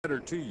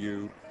consider to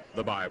you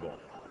the Bible.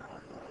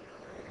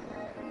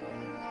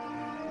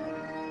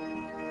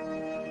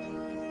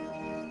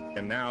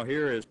 And now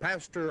here is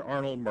Pastor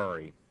Arnold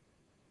Murray.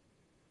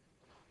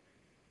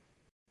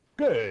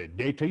 Good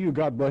day to you.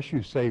 God bless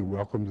you. Say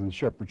welcome to the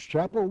Shepherd's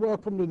Chapel.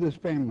 Welcome to this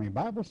family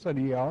Bible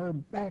study hour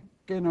back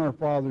in our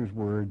Father's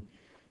Word,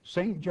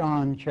 St.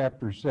 John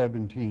chapter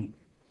 17.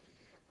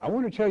 I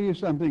want to tell you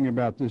something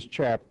about this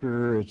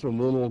chapter.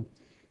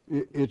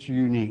 It's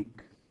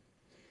unique.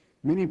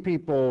 Many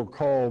people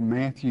call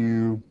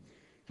Matthew,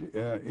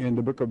 in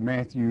the book of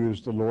Matthew,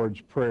 is the Lord's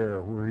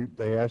Prayer, where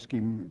they ask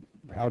him,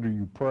 how do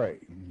you pray?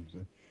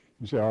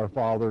 You say, Our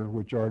Father,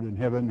 which art in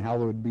heaven,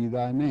 hallowed be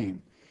thy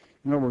name.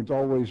 In other words,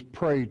 always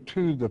pray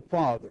to the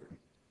Father.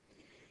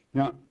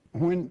 Now,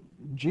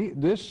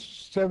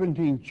 this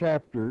 17th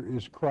chapter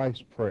is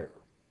Christ's prayer.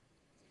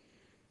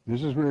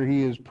 This is where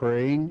he is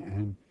praying,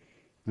 and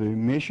the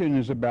mission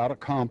is about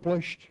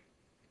accomplished.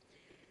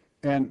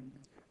 And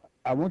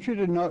I want you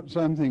to note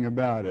something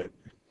about it.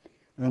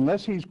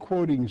 Unless he's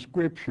quoting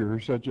scripture,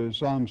 such as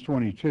Psalms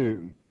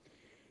 22,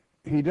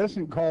 he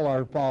doesn't call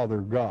our Father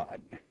God.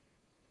 He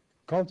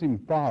calls him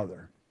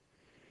Father.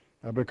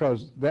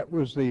 Because that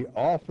was the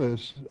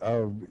office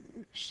of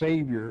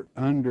Savior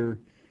under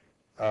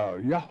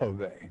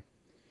Yahweh,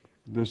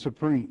 the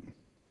Supreme.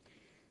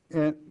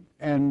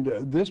 And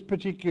this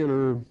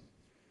particular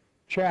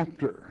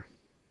chapter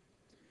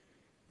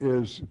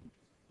is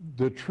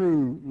the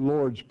true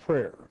Lord's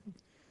Prayer.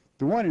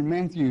 The one in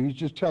Matthew, he's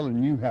just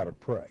telling you how to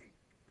pray.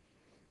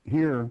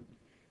 Here,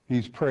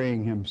 he's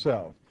praying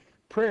himself.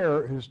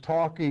 Prayer is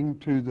talking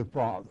to the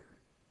Father.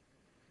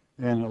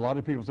 And a lot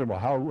of people say, well,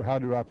 how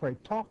do I pray?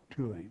 Talk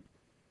to him.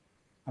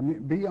 I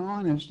mean, be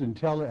honest and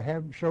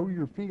show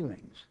your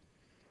feelings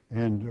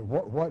and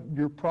what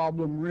your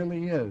problem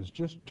really is.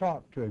 Just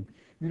talk to him.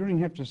 You don't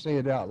even have to say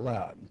it out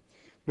loud.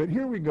 But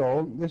here we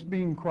go, this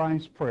being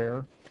Christ's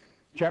prayer.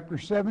 Chapter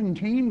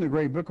 17, the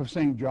great book of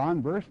St.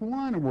 John, verse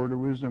 1, a word of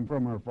wisdom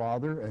from our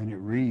Father, and it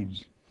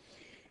reads,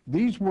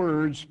 These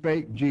words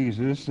spake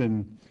Jesus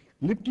and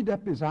lifted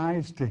up his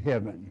eyes to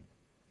heaven.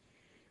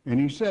 And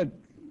he said,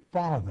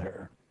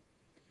 Father,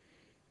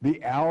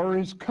 the hour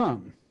is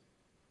come.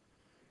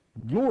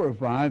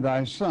 Glorify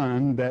thy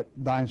Son, that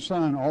thy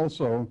Son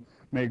also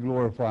may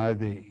glorify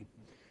thee.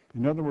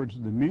 In other words,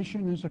 the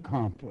mission is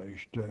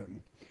accomplished.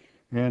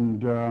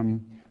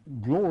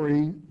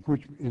 Glory,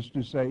 which is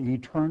to say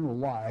eternal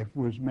life,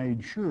 was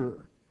made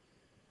sure,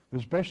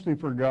 especially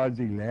for God's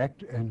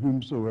elect and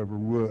whomsoever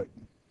would.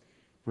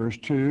 Verse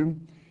 2,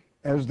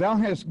 As thou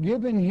hast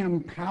given him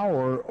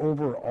power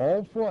over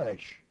all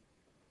flesh,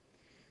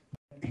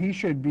 he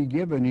should be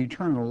given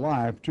eternal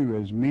life to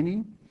as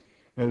many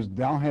as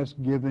thou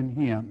hast given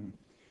him.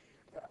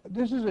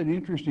 This is an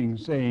interesting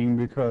saying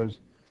because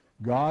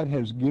God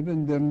has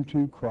given them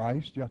to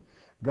Christ.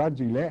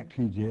 God's elect,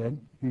 he did.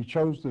 He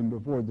chose them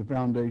before the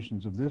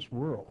foundations of this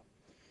world.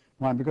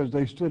 Why? Because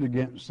they stood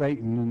against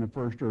Satan in the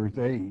first earth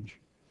age.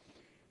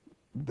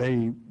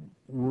 They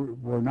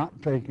were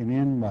not taken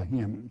in by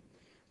him.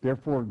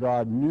 Therefore,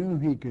 God knew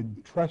he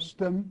could trust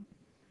them,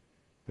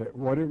 that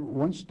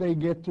once they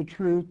get the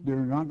truth, they're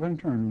not going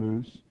to turn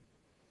loose.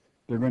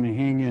 They're going to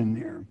hang in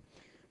there.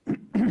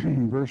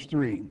 Verse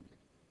 3.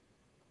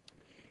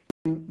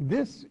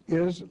 This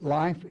is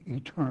life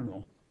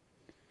eternal,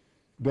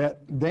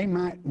 that they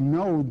might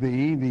know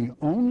thee, the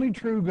only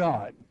true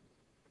God,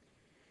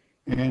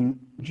 and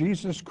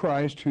Jesus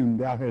Christ, whom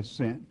thou hast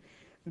sent.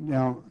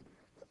 Now,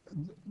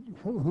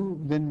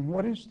 then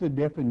what is the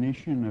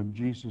definition of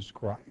Jesus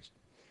Christ?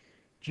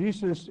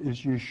 Jesus is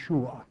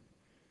Yeshua.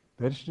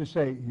 That is to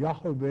say,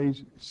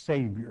 Yahweh's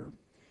Savior.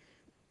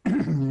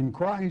 And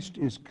Christ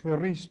is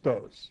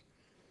Christos,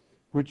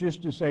 which is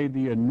to say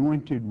the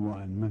Anointed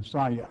One,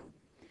 Messiah.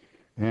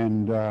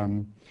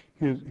 And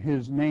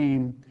his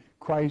name,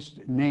 Christ's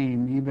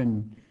name,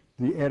 even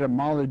the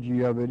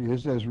etymology of it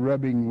is as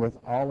rubbing with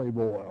olive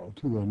oil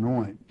to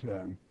anoint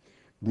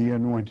the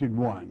Anointed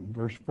One.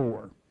 Verse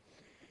 4.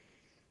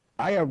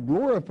 I have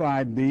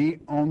glorified thee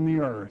on the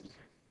earth.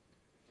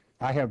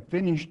 I have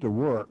finished the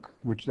work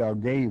which thou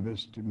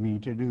gavest me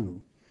to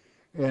do.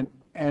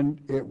 And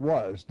it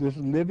was this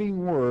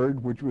living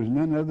word, which was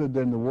none other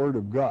than the Word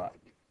of God,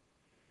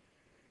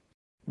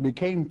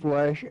 became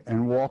flesh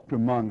and walked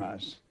among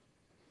us,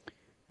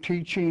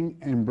 teaching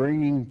and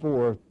bringing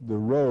forth the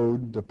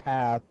road, the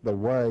path, the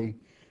way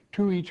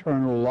to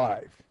eternal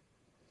life.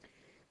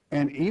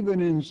 And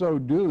even in so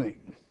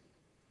doing,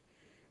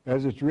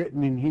 as it's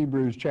written in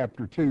Hebrews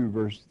chapter 2,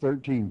 verse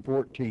 13,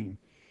 14,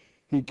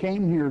 he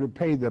came here to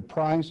pay the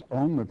price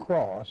on the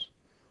cross,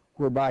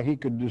 whereby he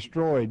could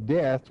destroy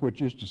death,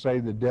 which is to say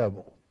the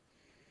devil,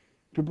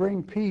 to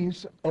bring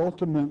peace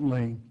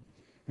ultimately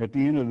at the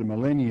end of the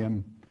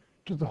millennium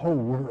to the whole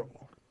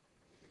world.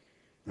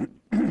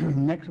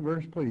 Next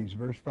verse, please,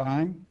 verse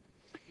 5.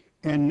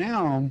 And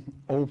now,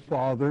 O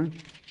Father,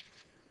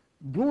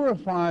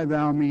 glorify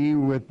thou me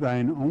with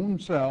thine own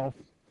self,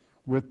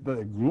 with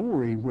the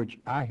glory which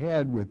I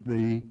had with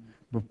thee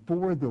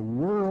before the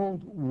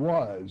world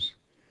was.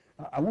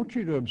 I want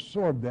you to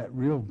absorb that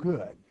real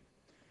good.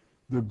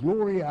 the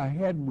glory I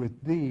had with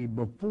thee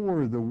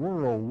before the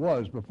world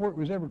was, before it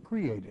was ever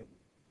created.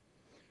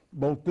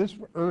 Both this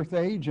earth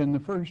age and the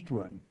first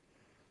one.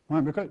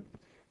 Why? Because,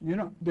 you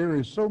know, there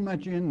is so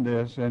much in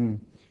this, and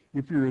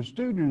if you're a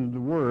student of the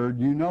Word,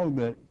 you know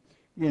that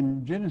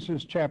in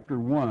Genesis chapter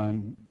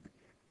 1,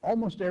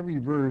 almost every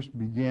verse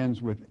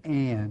begins with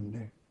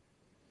and,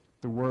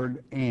 the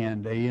word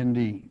and,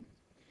 A-N-D.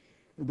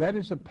 That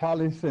is a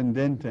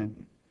polysyndeton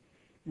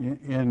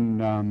in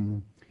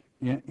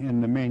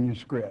the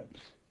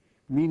manuscripts,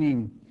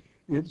 meaning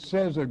it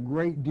says a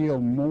great deal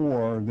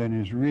more than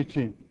is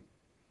written.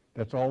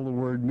 That's all the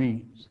word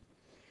means.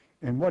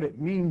 And what it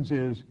means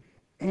is,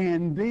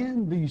 and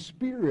then the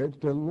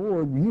Spirit, the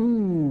Lord,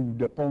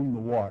 moved upon the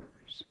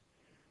waters.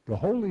 The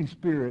Holy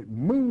Spirit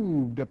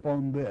moved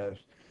upon this.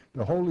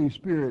 The Holy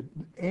Spirit,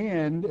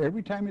 and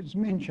every time it's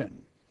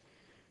mentioned.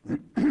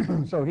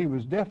 So he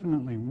was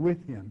definitely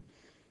with him.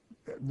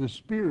 The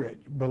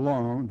Spirit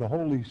belonged, the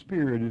Holy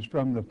Spirit is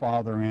from the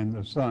Father and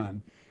the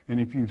Son. And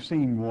if you've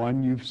seen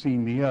one, you've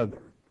seen the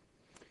other.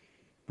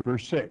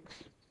 Verse 6.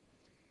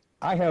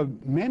 I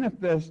have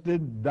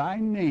manifested thy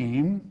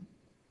name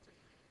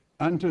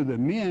unto the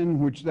men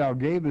which thou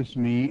gavest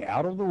me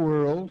out of the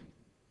world.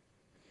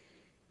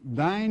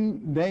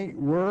 Thine they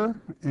were,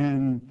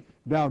 and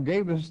thou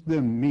gavest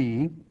them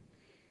me,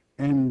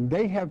 and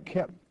they have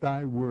kept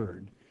thy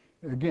word.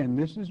 Again,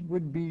 this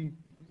would be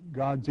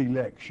God's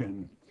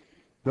election,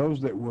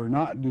 those that were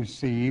not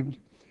deceived,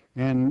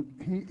 and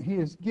he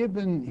has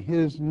given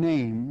his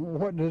name.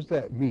 What does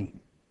that mean?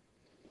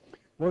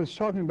 Well, it's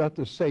talking about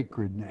the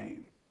sacred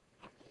name.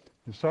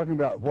 It's talking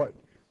about what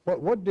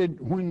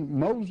when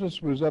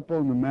Moses was up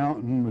on the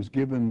mountain, was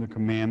given the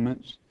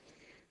commandments,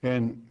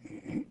 and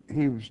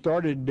he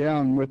started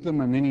down with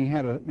them, and then he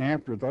had an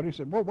afterthought. He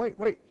said, well,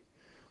 wait,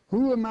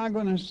 who am I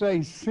going to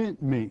say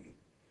sent me?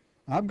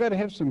 I've got to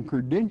have some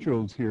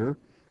credentials here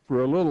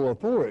for a little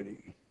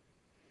authority.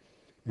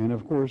 And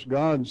of course,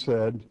 God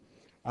said,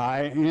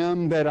 I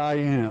am that I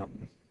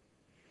am.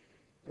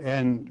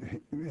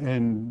 And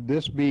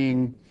this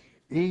being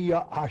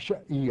Iya,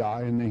 Asha,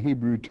 Iya in the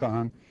Hebrew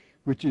tongue,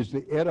 which is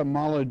the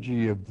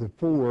etymology of the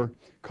four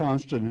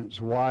consonants,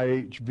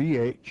 YH,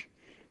 VH,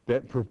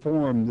 that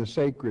perform the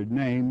sacred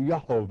name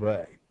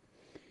Yahweh,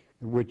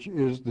 which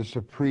is the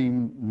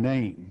supreme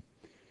name,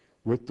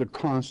 with the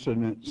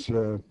consonants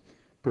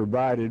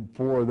provided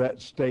for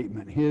that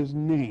statement, his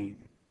name.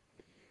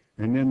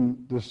 And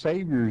then the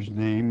Savior's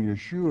name,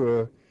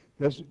 Yeshua,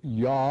 that's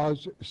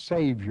Yah's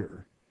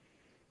Savior.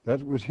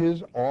 That was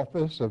his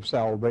office of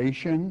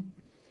salvation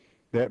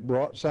that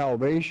brought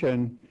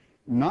salvation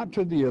not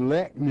to the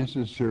elect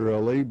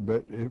necessarily,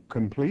 but it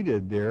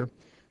completed there,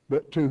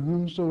 but to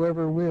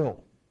whomsoever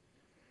will,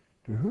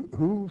 to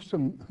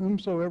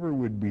whomsoever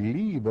would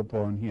believe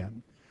upon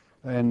him.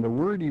 And the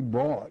word he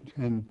brought,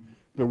 and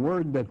the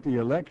word that the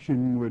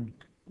election would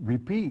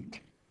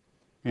repeat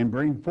and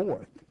bring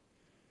forth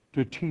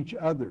to teach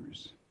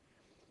others.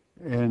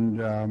 And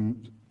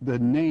the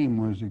name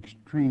was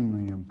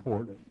extremely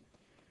important.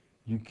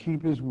 You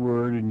keep his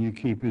word and you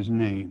keep his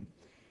name.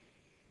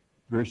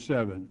 Verse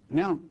 7.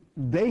 Now,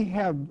 they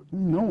have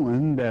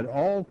known that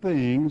all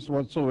things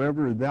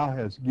whatsoever thou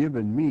hast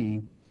given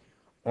me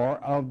are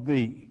of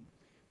thee.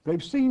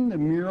 They've seen the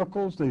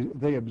miracles.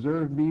 They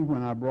observed me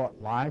when I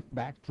brought life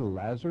back to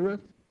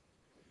Lazarus.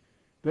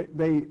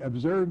 They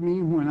observed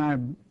me when I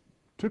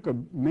took a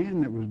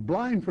man that was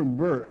blind from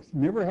birth,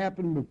 never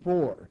happened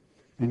before,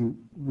 and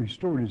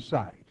restored his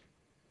sight.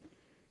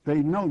 They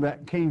know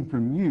that came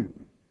from you.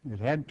 It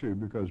had to,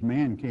 because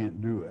man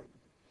can't do it.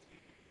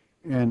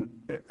 And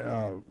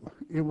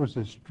it was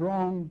a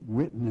strong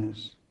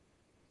witness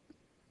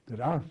that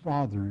our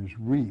Father is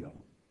real.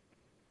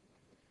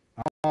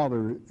 Our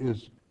Father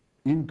is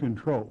in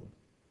control.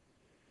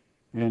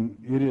 And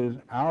it is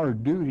our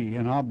duty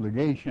and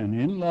obligation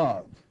in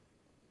love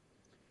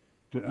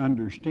to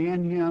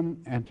understand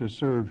him and to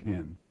serve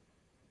him.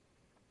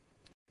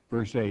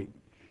 Verse 8,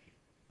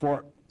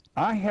 for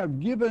I have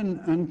given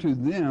unto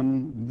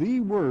them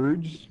the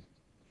words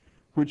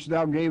which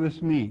thou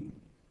gavest me,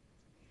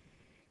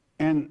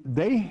 and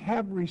they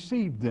have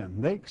received them,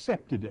 they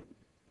accepted it,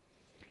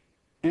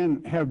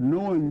 and have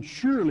known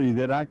surely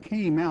that I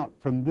came out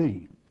from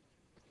thee,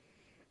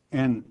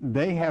 and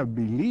they have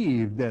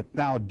believed that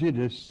thou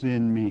didst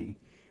send me.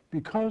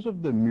 Because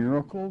of the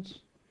miracles,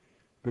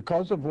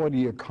 because of what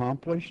he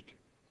accomplished,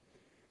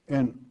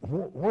 and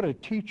what a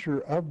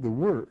teacher of the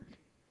word.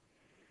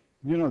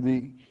 You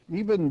know,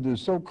 even the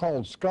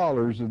so-called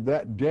scholars of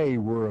that day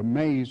were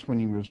amazed when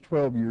he was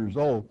 12 years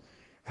old.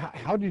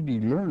 How did he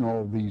learn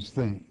all these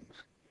things?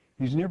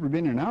 He's never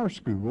been in our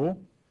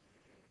school,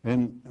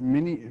 and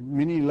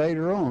many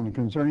later on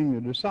concerning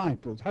the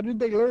disciples. How did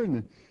they learn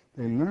it?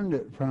 They learned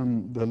it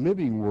from the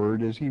living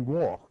word as he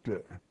walked.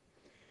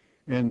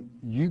 And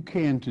you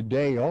can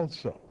today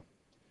also.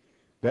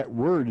 That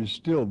word is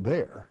still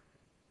there.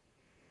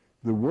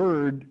 The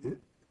word,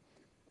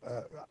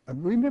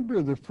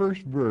 remember the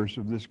first verse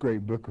of this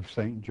great book of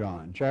St.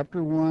 John,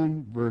 chapter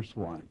 1, verse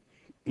 1.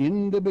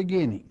 In the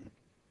beginning,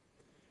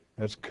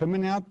 That's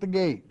coming out the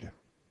gate.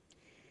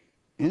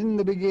 In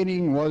the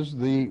beginning was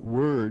the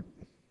Word.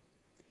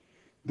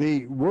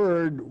 The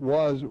Word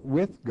was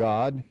with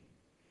God,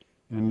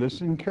 and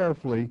listen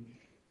carefully,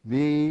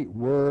 the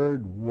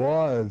Word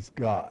was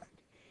God.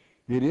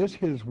 It is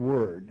His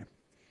Word,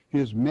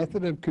 His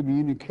method of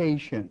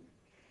communication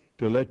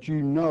to let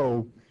you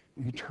know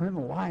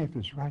eternal life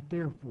is right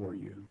there for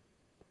you.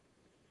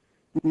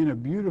 In a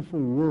beautiful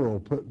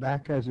world put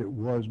back as it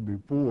was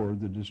before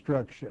the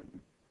destruction.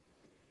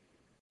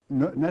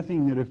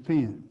 Nothing that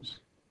offends.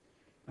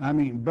 I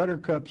mean,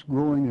 buttercups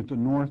growing at the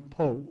North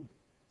Pole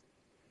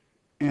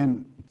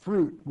and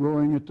fruit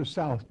growing at the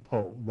South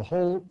Pole. The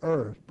whole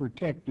earth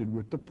protected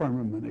with the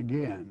firmament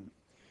again,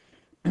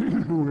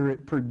 where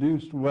it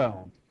produced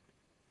well.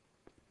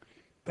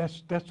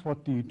 That's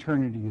what the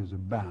eternity is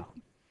about.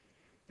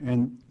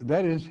 And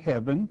that is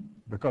heaven,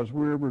 because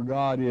wherever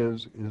God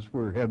is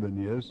where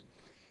heaven is.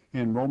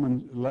 And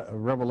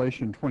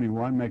Revelation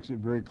 21 makes it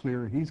very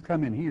clear He's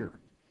coming here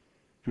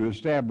to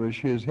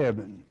establish His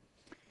heaven.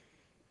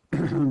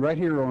 Right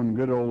here on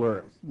good old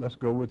earth. Let's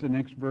go with the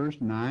next verse,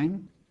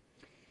 9.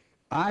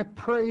 I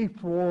pray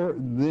for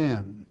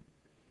them.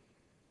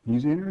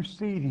 He's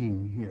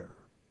interceding here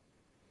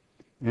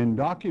and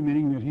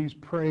documenting that he's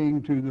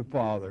praying to the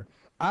Father.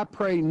 I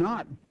pray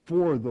not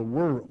for the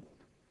world,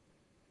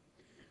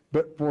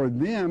 but for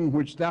them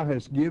which thou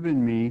hast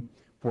given me,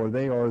 for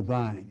they are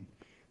thine.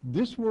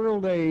 This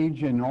world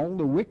age and all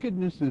the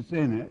wickedness that's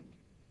in it,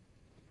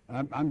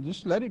 I'm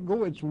just let it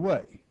go its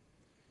way.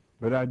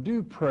 But I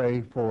do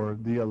pray for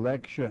the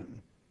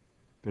election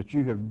that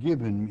you have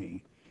given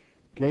me.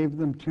 Gave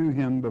them to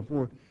him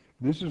before.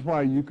 This is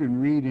why you can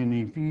read in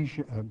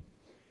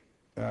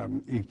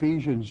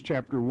Ephesians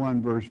chapter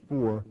 1, verse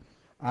 4,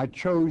 I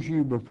chose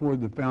you before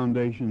the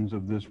foundations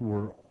of this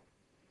world,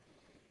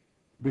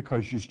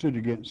 because you stood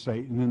against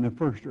Satan in the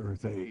first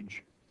earth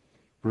age.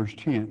 Verse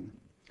 10,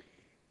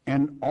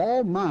 and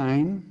all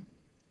mine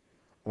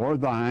are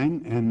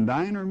thine, and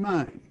thine are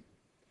mine.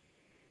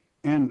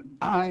 And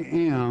I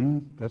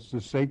am, that's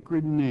the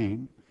sacred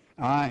name,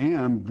 I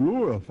am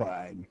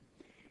glorified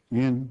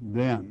in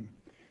them.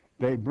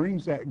 That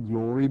brings that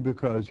glory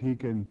because he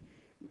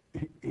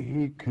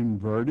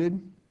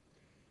converted,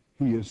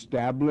 he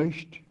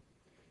established,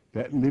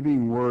 that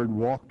living word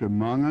walked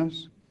among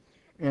us.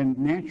 And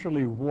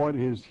naturally what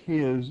is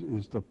his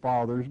is the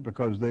Father's,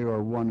 because they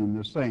are one and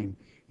the same.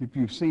 If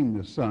you've seen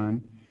the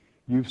Son,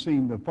 you've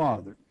seen the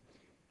Father.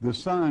 The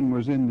Son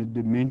was in the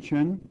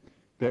dimension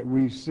that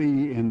we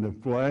see in the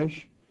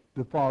flesh.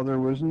 The Father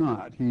was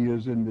not. He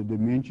is in the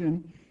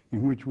dimension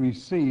in which we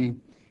see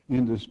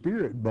in the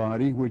spirit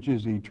body, which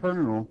is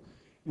eternal,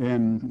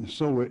 and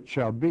so it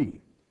shall be.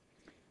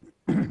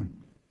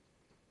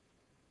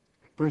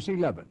 Verse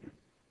 11.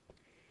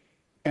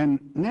 And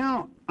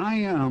now I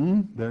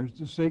am, there's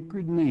the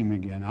sacred name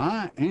again,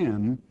 I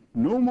am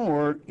no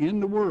more in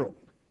the world.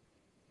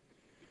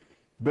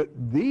 But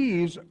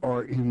these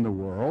are in the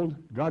world,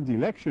 God's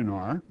election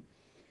are,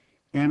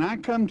 and I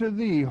come to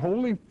thee,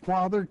 Holy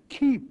Father,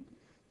 keep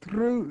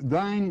through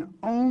thine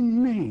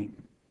own name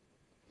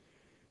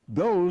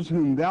those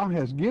whom thou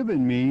hast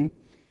given me,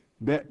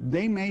 that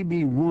they may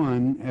be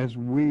one as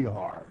we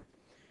are.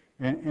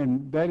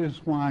 And that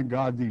is why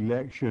God's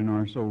election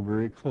are so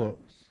very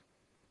close,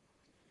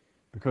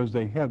 because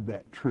they have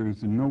that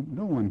truth, and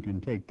no one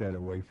can take that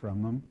away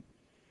from them,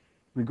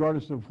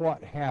 regardless of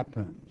what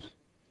happens.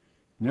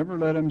 Never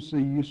let them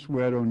see you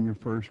sweat on your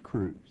first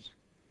cruise.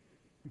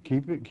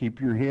 Keep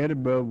your head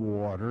above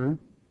water,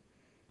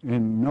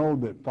 and know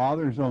that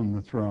Father's on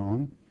the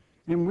throne,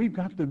 and we've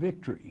got the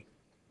victory.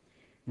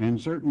 And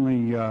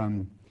certainly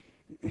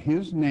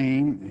his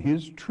name,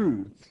 his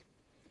truth,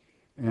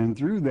 and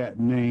through that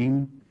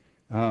name,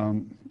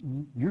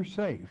 you're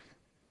safe.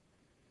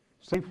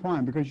 Safe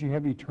why? Because you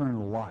have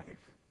eternal life.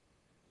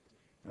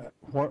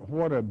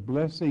 What a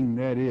blessing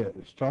that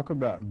is. Talk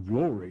about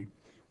glory.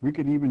 We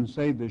could even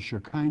say the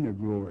Shekinah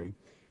glory.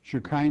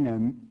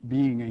 Shekinah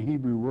being a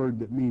Hebrew word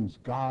that means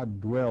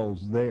God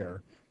dwells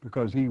there,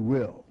 because he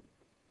will.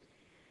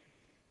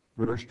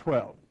 Verse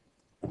 12.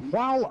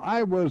 While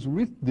I was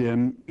with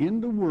them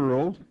in the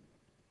world,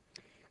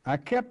 I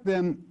kept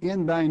them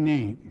in thy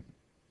name.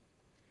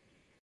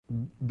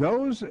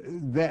 Those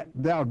that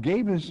thou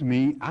gavest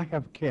me I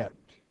have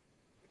kept,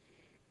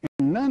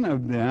 and none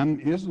of them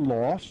is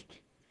lost,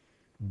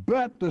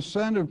 but the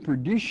son of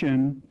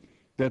perdition,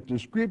 that the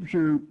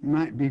scripture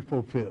might be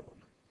fulfilled.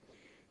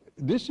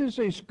 This is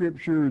a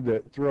scripture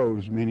that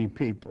throws many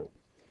people,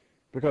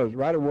 because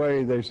right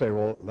away they say,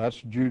 well,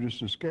 that's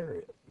Judas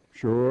Iscariot.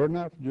 Sure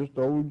enough, just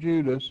old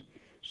Judas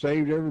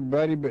saved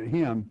everybody but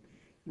him.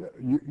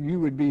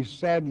 You would be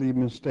sadly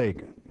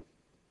mistaken.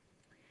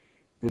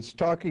 It's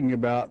talking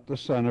about the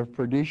son of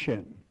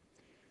perdition.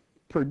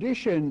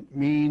 Perdition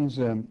means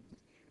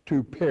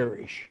to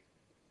perish.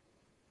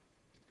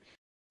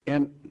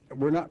 And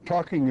we're not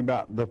talking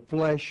about the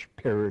flesh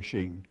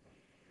perishing.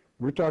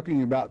 We're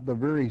talking about the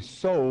very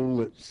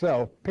soul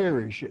itself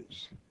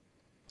perishes.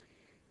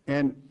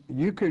 And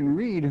you can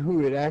read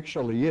who it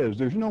actually is.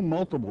 There's no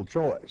multiple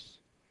choice.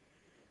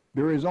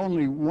 There is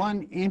only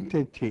one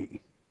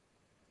entity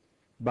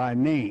by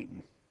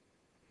name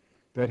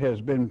that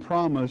has been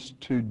promised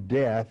to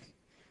death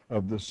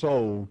of the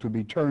soul to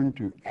be turned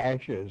to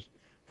ashes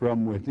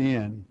from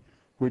within,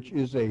 which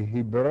is a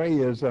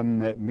Hebraism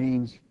that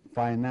means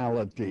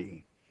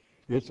finality.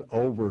 It's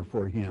over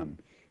for him.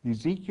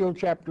 Ezekiel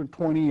chapter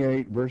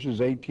 28,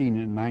 verses 18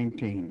 and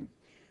 19,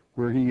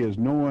 where he is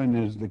known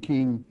as the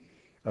king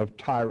of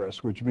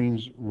Tyrus, which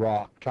means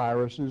rock.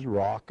 Tyrus is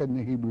rock in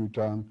the Hebrew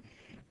tongue,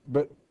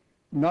 but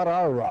not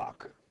our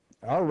rock.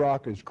 Our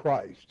rock is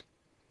Christ.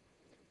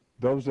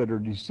 Those that are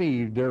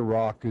deceived, their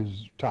rock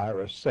is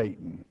Tyrus,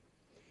 Satan.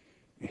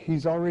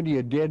 He's already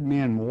a dead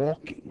man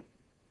walking.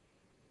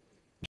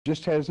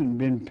 Just hasn't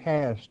been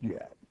passed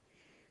yet.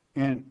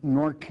 And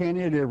nor can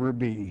it ever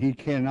be. He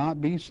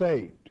cannot be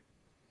saved.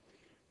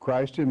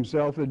 Christ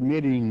himself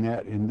admitting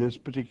that in this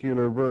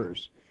particular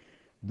verse.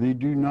 They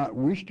do not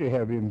wish to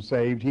have him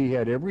saved. He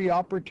had every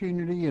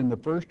opportunity in the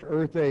first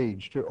earth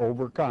age to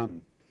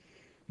overcome.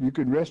 You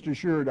can rest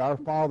assured our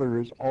Father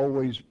is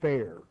always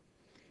fair.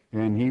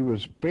 And he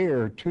was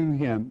fair to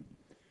him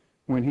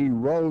when he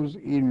rose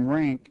in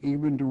rank,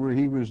 even to where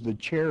he was the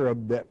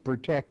cherub that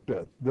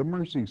protecteth, the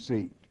mercy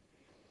seat.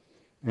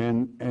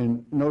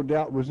 And no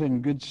doubt was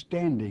in good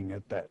standing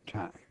at that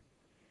time.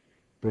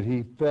 But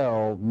he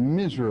fell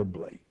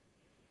miserably.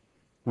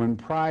 When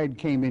pride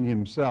came in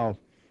himself,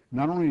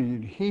 not only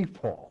did he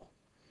fall,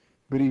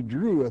 but he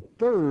drew a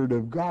third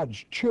of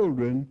God's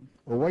children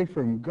away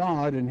from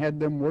God and had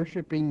them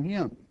worshiping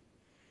him,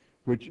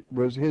 which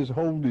was his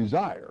whole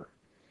desire.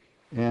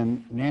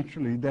 And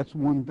naturally, that's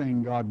one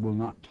thing God will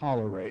not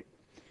tolerate.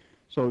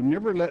 So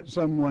never let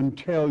someone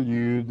tell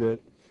you that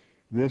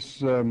this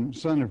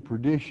son of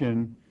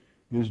perdition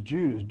is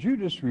Judas.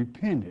 Judas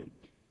repented.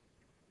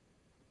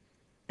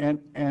 And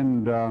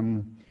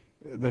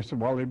they said,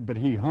 well, but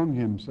he hung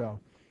himself.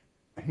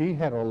 He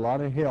had a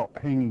lot of help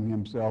hanging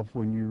himself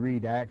when you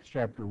read Acts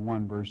chapter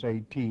 1, verse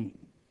 18,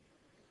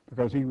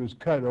 because he was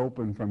cut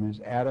open from his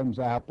Adam's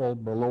apple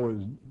below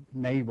his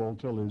navel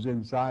till his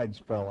insides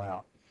fell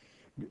out.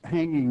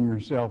 Hanging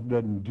yourself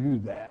doesn't do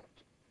that.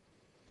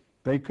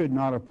 They could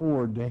not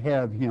afford to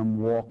have him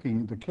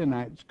walking. The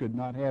Kenites could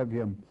not have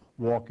him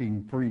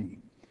walking free.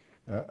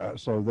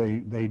 So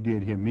they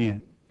did him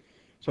in.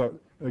 So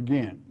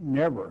again,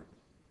 never.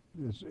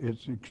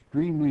 It's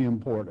extremely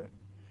important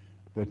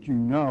that you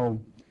know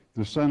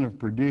the son of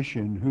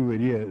perdition, who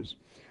it is.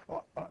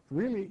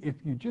 Really, if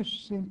you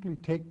just simply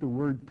take the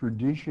word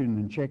perdition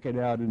and check it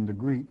out in the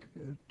Greek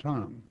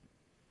tongue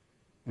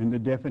and the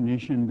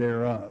definition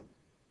thereof,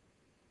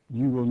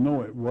 you will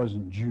know it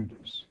wasn't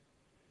Judas.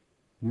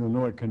 You'll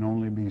know it can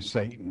only be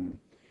Satan.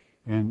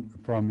 And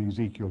from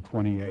Ezekiel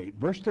 28,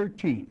 verse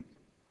 13.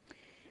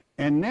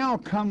 And now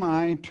come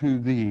I to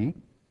thee,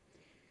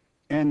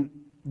 and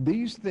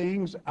these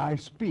things I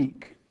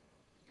speak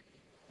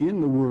in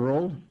the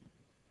world,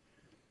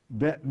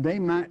 that they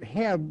might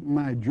have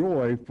my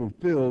joy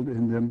fulfilled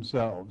in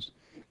themselves.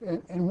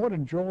 And what a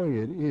joy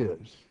it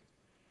is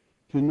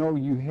to know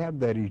you have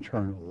that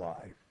eternal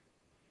life.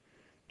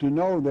 To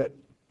know that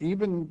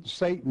even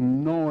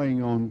Satan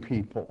gnawing on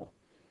people,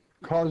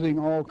 causing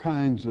all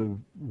kinds of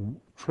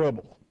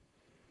trouble,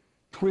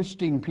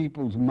 twisting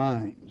people's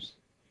minds,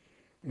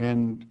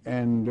 and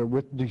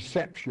with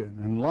deception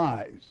and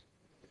lies,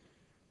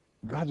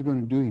 God's going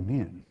to do him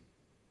in.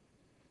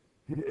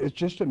 It's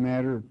just a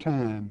matter of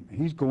time.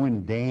 He's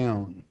going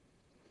down.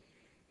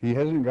 He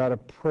hasn't got a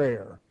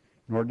prayer,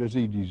 nor does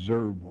he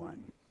deserve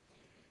one.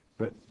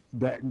 But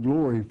that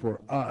glory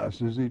for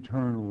us is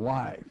eternal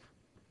life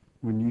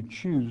when you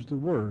choose the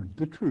word,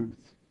 the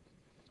truth.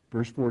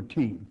 Verse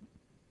 14.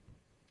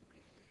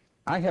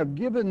 I have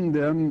given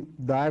them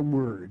thy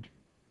word,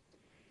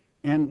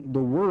 and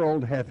the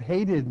world hath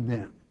hated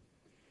them,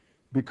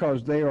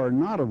 because they are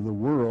not of the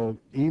world,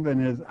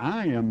 even as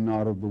I am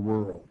not of the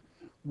world.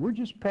 We're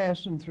just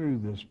passing through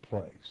this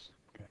place.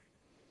 Okay.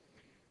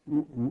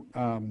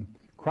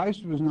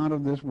 Christ was not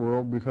of this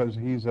world because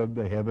he's of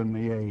the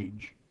heavenly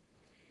age,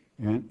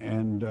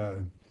 and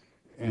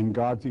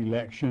God's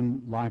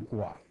election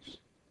likewise.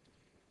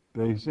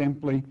 They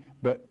simply,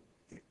 but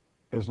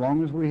as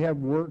long as we have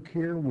work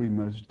here, we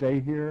must stay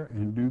here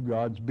and do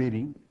God's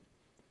bidding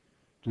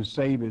to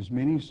save as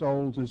many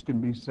souls as can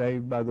be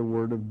saved by the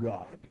word of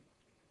God,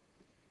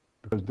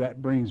 because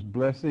that brings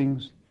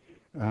blessings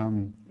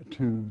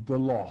to the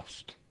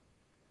lost.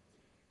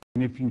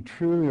 And if you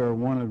truly are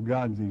one of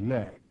God's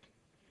elect,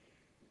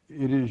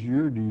 it is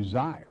your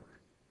desire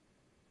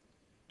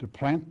to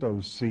plant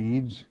those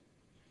seeds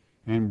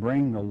and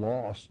bring the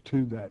lost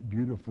to that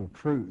beautiful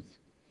truth,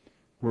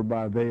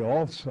 whereby they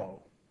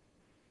also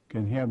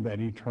can have that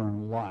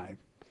eternal life.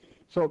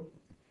 So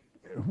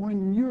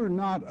when you're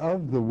not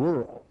of the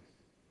world,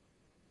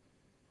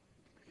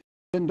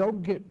 then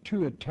don't get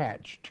too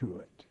attached to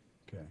it.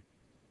 Okay.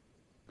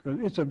 Because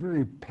it's a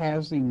very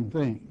passing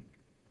thing.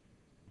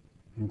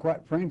 And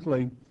quite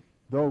frankly,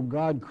 though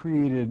God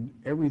created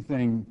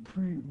everything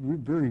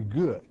very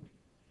good,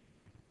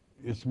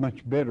 it's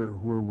much better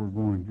where we're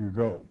going to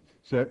go.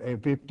 So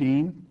at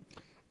 15,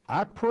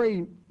 I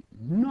pray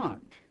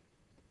not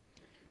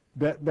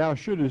that thou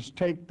shouldest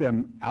take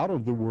them out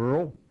of the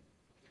world,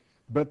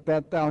 but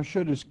that thou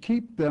shouldest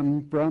keep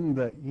them from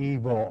the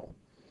evil.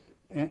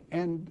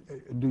 And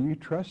do you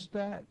trust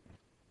that?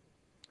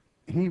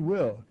 He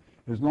will.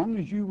 As long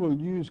as you will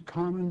use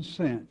common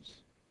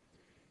sense,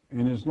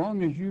 and as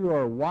long as you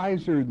are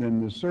wiser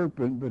than the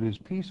serpent, but as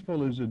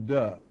peaceful as a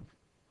dove.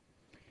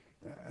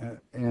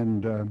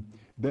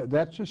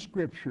 That's a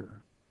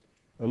scripture.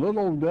 A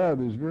little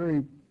dove is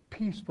very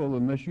peaceful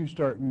unless you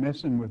start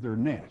messing with her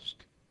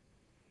nest.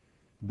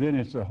 Then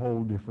it's a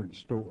whole different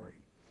story.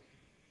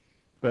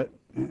 But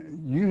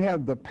you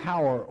have the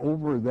power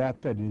over that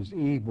is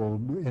evil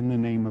in the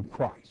name of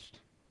Christ.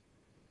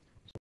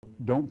 So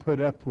don't put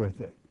up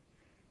with it.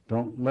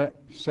 Don't let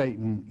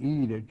Satan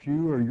eat at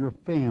you or your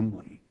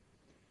family.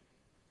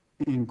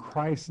 In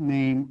Christ's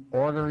name,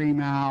 order him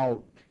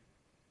out.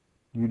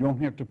 You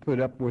don't have to put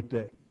up with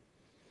it.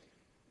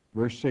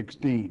 Verse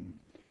 16.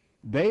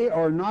 They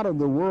are not of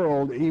the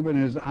world,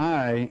 even as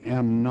I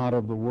am not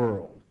of the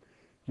world.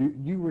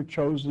 You were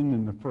chosen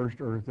in the first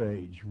earth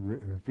age.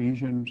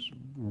 Ephesians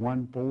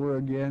 1:4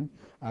 again.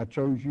 I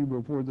chose you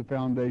before the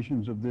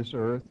foundations of this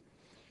earth.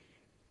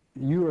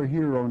 You are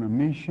here on a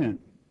mission.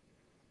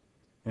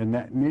 And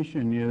that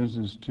mission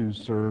is to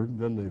serve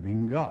the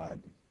living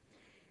God.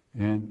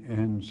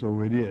 And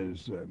so it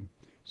is.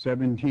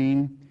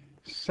 17,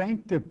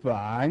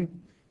 sanctify.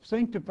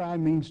 Sanctify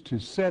means to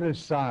set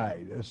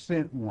aside, a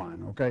sent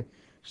one, okay?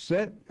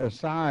 Set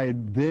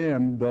aside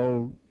them,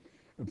 though,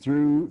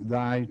 through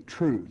thy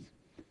truth.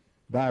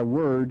 Thy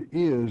word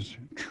is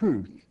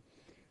truth.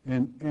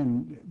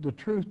 And the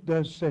truth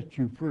does set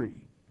you free.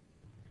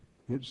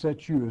 It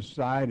sets you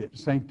aside. It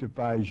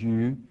sanctifies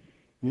you.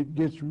 It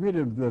gets rid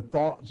of the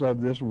thoughts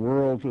of this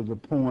world to the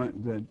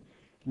point that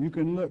you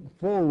can look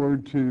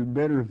forward to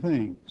better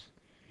things.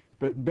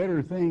 But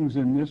better things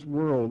in this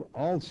world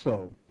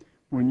also,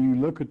 when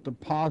you look at the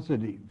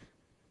positive,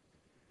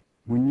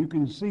 when you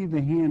can see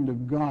the hand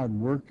of God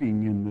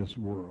working in this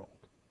world,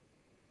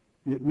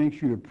 it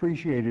makes you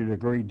appreciate it a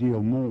great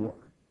deal more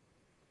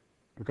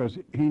because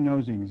he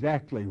knows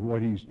exactly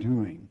what he's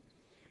doing.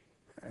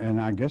 And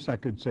I guess I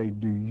could say,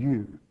 do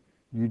you?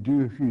 You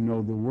do if you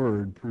know the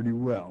word pretty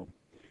well.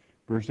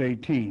 Verse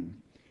 18,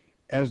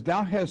 as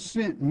thou hast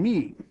sent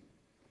me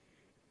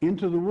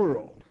into the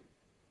world,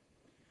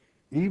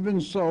 even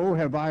so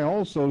have I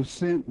also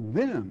sent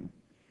them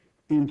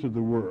into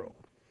the world.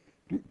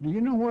 Do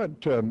you know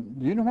what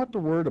the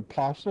word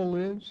apostle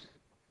is?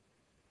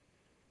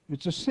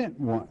 It's a sent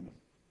one.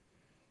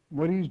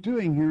 What he's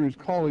doing here is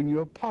calling you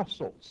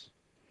apostles,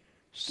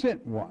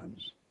 sent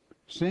ones.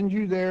 Send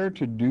you there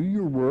to do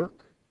your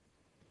work,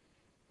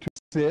 to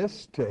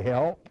assist, to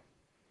help,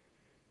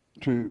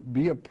 to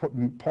be a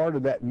part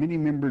of that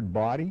many-membered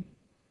body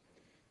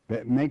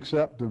that makes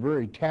up the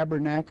very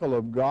tabernacle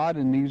of God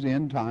in these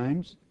end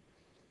times,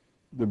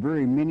 the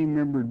very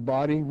many-membered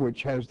body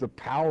which has the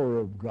power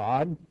of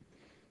God.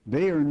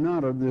 They are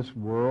not of this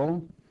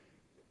world,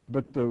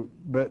 but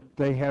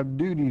they have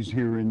duties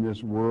here in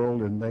this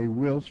world, and they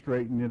will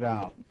straighten it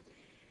out.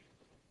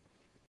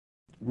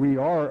 We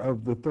are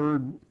of the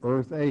third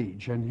earth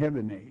age and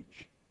heaven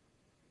age.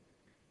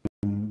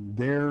 And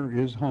there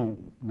is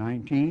home.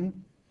 19.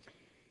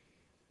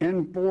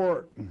 And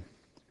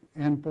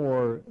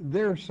for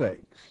their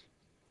sakes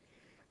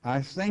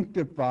I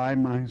sanctify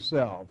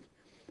myself,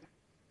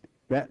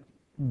 that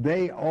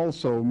they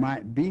also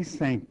might be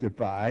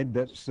sanctified,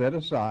 that's set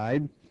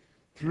aside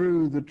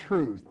through the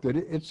truth. That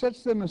it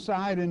sets them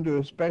aside into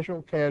a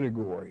special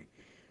category.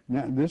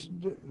 Now, this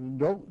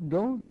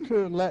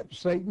don't let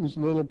Satan's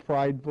little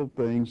prideful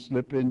things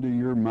slip into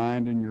your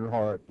mind and your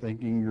heart,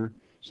 thinking you're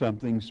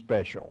something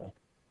special.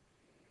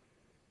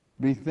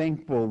 Be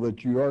thankful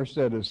that you are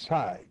set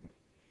aside.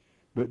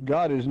 But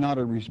God is not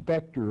a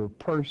respecter of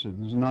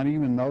persons, not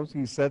even those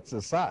he sets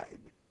aside,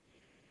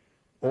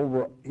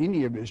 over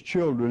any of his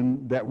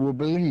children that will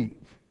believe.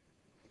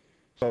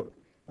 So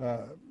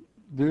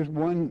there's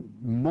one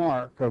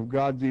mark of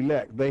God's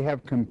elect. They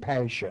have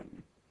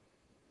compassion,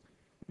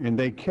 and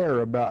they care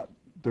about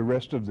the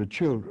rest of the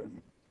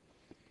children.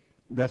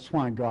 That's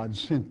why God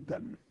sent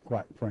them,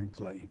 quite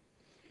frankly.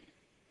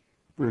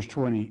 Verse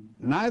 20,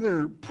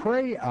 neither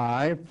pray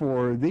I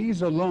for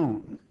these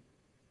alone,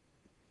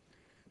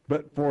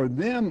 but for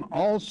them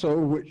also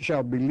which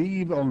shall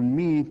believe on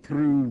me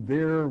through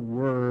their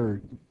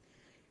word.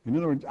 In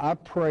other words, I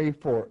pray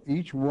for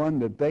each one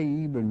that they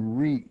even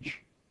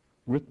reach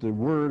with the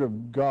word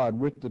of God,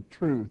 with the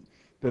truth,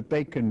 that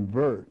they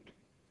convert.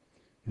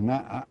 And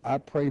I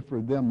pray for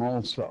them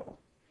also.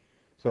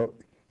 So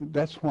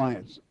that's why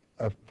it's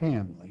a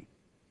family.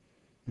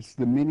 It's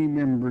the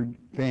many-membered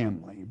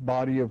family,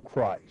 body of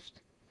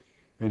Christ.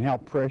 And how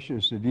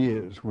precious it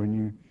is when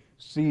you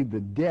see the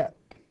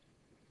depth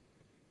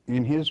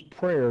in his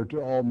prayer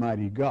to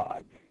Almighty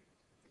God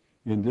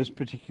in this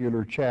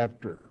particular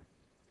chapter.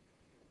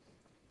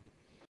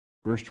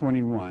 Verse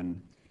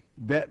 21,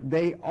 that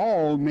they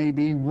all may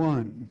be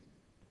one,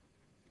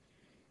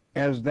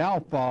 as thou,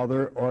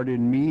 Father, art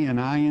in me and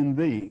I in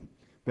thee,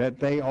 that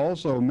they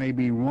also may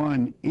be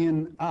one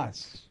in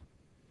us,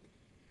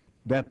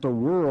 that the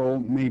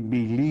world may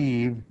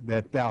believe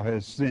that thou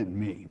hast sent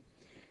me.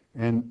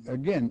 And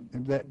again,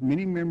 that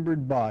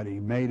many-membered body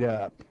made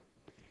up.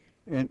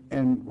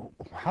 And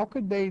how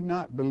could they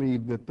not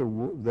believe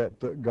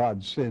that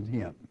God sent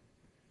him?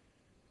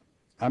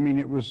 I mean,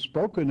 it was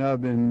spoken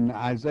of in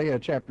Isaiah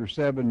chapter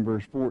 7,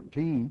 verse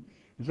 14.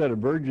 It said a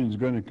virgin's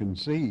going to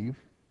conceive.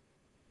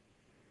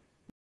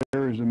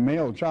 There is a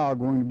male child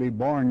going to be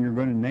born. You're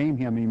going to name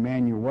him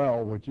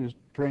Emmanuel, which is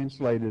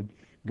translated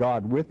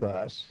God with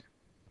us.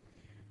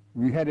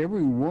 We had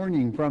every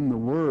warning from the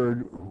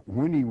Word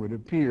when he would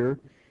appear,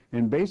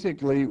 and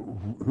basically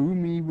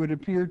whom he would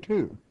appear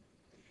to.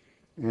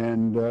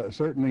 And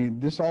certainly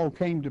this all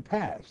came to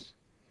pass.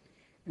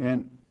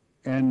 And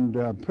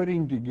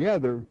putting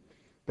together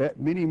that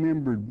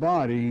many-membered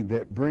body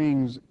that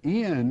brings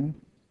in,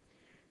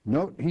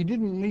 note, he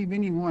didn't leave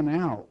anyone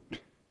out.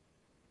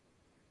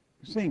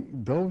 Saying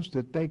those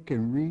that they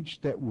can reach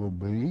that will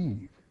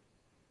believe.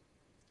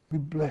 We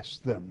bless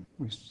them.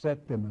 We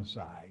set them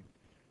aside.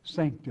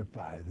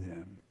 Sanctify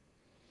them.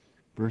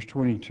 Verse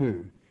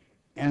 22,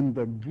 and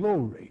the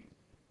glory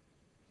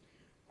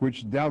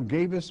which thou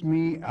gavest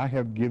me, I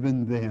have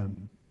given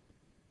them,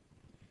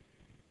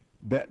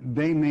 that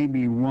they may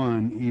be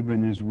one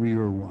even as we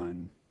are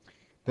one.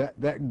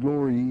 That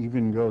glory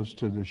even goes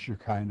to the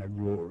Shekinah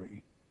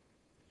glory.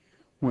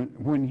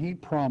 When he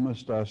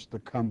promised us the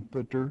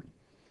Comforter,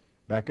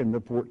 back in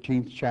the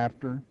 14th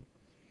chapter,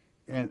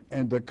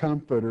 and the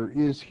Comforter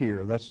is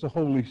here. That's the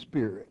Holy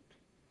Spirit.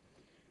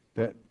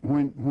 That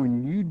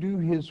when you do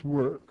his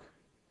work,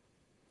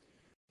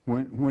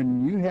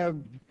 when you have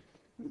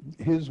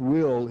his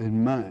will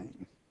in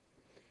mind,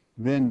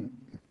 then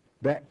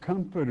that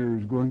Comforter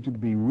is going to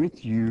be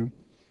with you,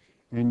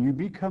 and you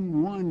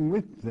become one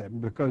with them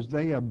because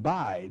they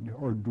abide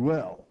or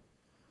dwell.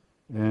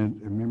 And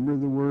remember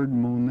the word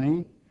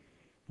mone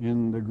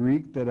in the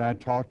Greek that I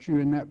taught you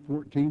in that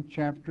 14th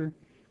chapter?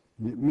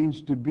 It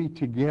means to be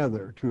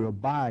together, to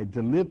abide,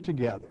 to live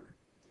together,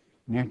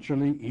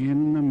 naturally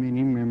in the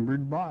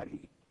many-membered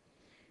body.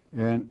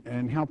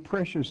 And how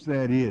precious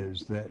that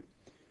is, that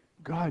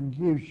God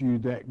gives you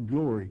that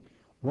glory.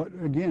 What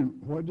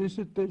is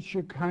it that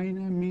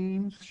Shekinah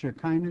means?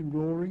 Shekinah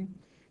glory?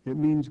 It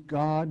means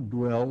God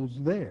dwells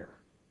there.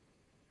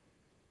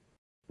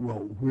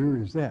 Well, where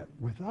is that?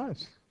 With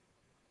us.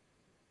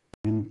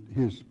 In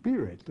his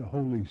Spirit, the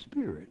Holy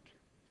Spirit.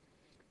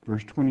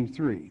 Verse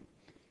 23,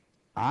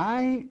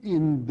 I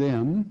in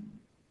them,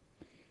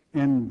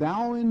 and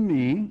thou in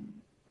me,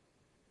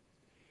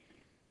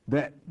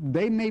 that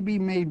they may be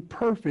made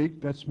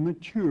perfect, that's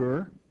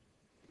mature,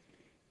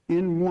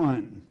 in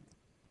one,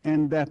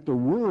 and that the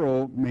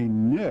world may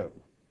know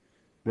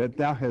that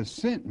thou hast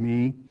sent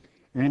me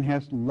and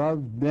hast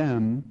loved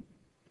them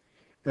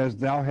as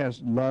thou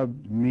hast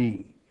loved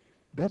me.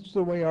 That's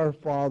the way our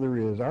Father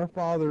is. Our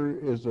Father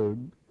is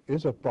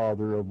a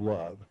Father of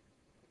love.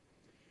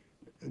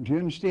 Do you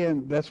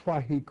understand? That's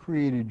why he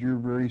created your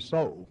very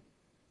soul.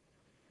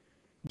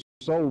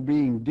 Soul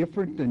being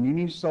different than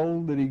any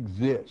soul that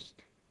exists.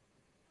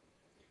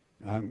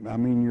 I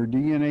mean, your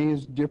DNA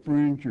is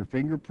different, your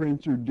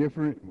fingerprints are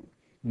different,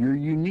 you're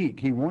unique.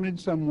 He wanted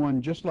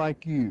someone just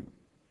like you.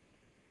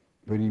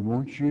 But he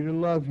wants you to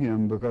love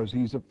him because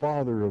he's a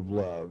Father of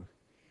love.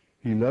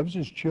 He loves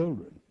his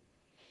children.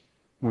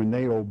 When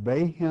they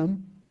obey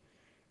him,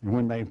 and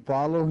when they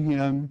follow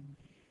him,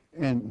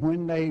 and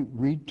when they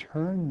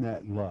return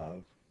that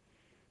love,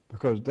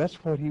 because that's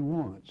what he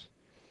wants.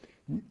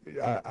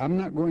 I'm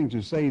not going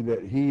to say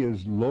that he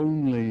is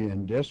lonely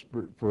and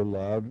desperate for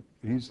love.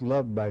 He's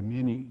loved by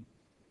many,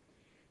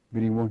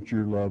 but he wants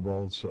your love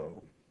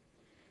also.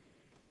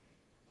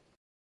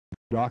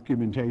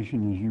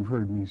 Documentation, as you've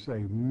heard me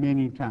say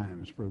many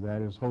times, for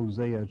that is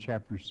Hosea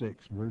chapter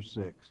 6, verse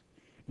 6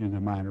 in the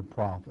Minor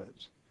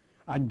Prophets.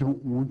 I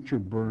don't want your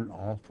burnt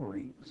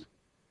offerings.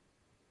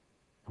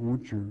 I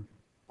want your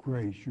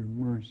grace, your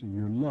mercy,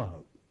 your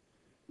love.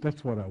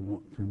 That's what I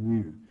want from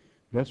you.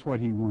 That's what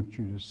he wants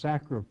you to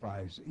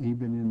sacrifice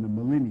even in the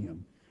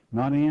millennium,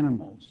 not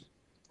animals.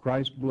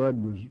 Christ's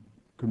blood was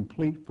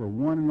complete for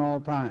one and all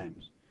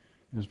times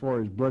as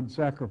far as blood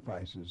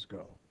sacrifices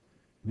go.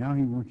 Now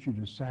he wants you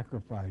to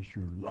sacrifice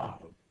your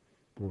love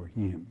for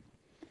him.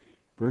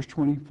 Verse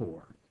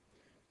 24,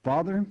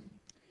 Father,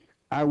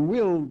 I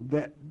will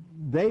that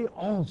they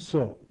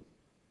also,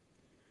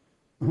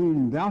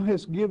 whom thou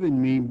hast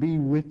given me, be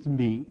with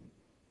me,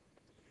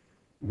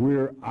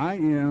 where I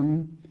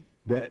am,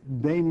 that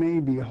they may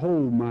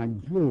behold my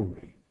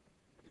glory,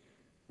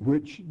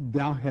 which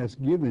thou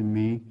hast given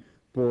me,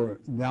 for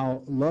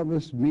thou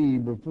lovest me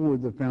before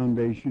the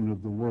foundation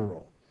of the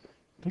world.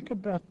 Think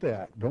about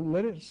that. Don't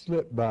let it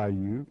slip by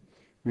you.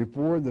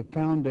 Before the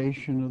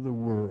foundation of the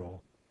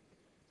world.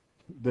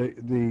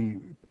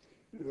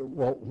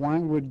 Well, why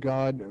would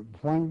God,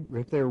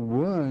 if they're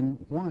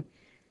one,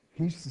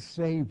 he's the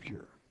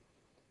Savior.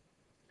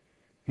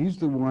 He's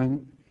the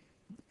one,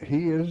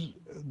 he is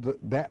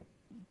that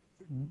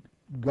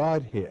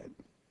Godhead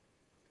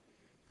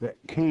that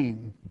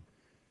came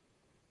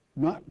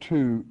not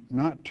to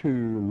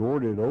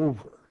lord it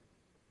over,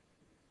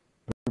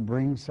 but to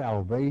bring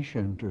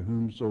salvation to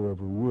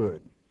whomsoever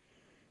would.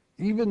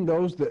 Even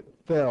those that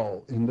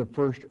fell in the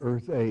first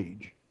earth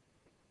age,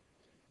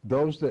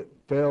 those that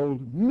fell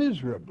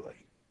miserably,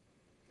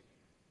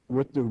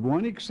 with the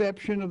one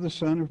exception of the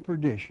son of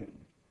perdition,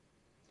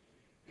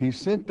 he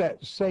sent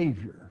that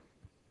Savior,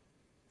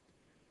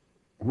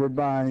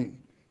 whereby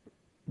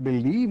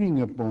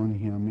believing upon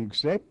him,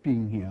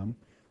 accepting him,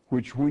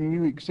 which when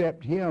you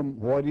accept him,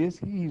 what is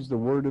he? He's the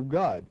Word of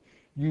God.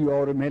 You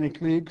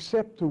automatically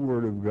accept the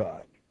Word of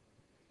God,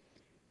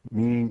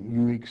 meaning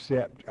you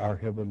accept our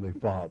Heavenly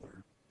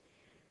Father.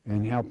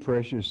 And how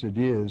precious it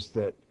is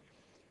that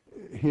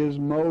his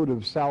mode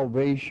of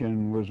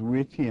salvation was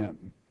with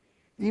him,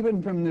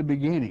 even from the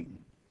beginning.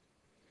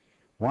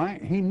 Why?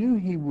 He knew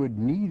he would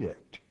need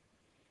it,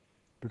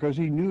 because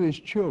he knew his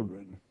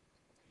children.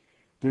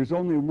 There's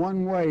only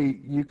one way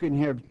you can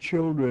have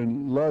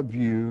children love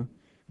you.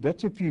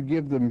 That's if you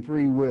give them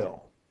free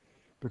will.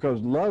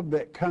 Because love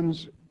that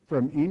comes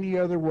from any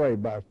other way,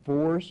 by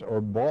force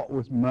or bought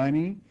with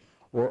money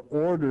or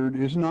ordered,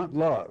 is not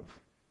love.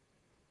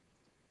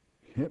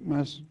 It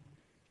must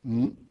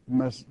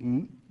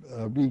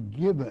be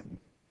given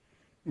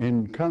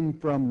and come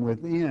from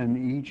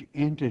within each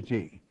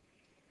entity.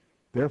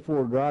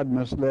 Therefore, God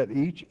must let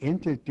each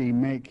entity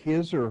make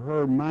his or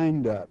her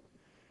mind up.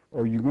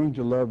 Are you going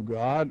to love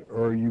God,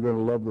 or are you going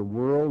to love the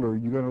world, or are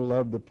you going to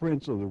love the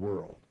prince of the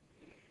world?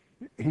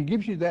 He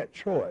gives you that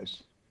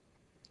choice.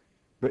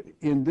 But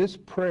in this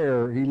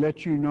prayer, he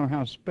lets you know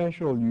how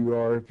special you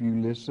are if you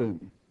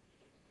listen.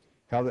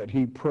 How that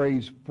he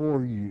prays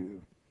for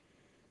you,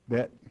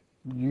 that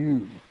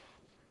you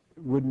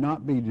would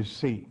not be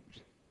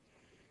deceived.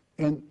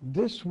 And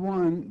this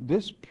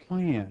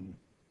plan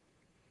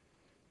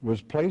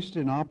was placed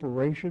in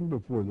operation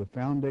before the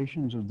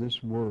foundations of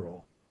this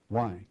world.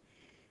 Why?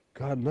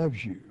 God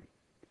loves you.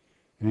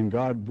 And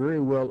God very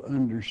well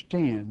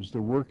understands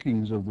the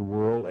workings of the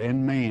world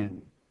and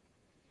man.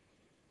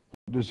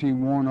 What does he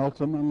want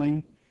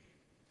ultimately?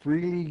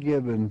 Freely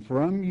given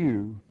from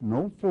you,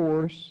 no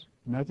force,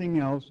 nothing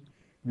else,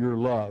 your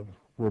love,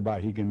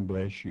 whereby he can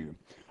bless you.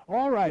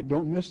 All right,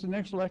 don't miss the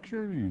next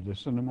lecture. You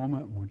listen a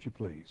moment, won't you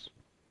please?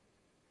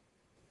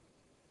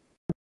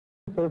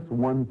 Genesis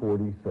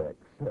 1:46,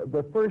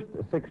 the first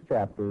 6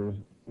 chapters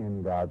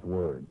in God's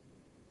Word.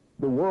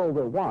 The world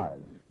that was.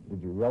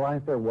 Did you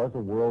realize there was a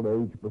world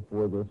age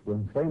before this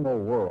one? Same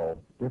old world,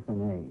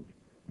 different age.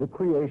 The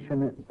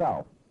creation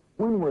itself.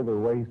 When were the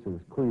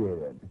races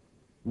created?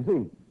 You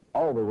see,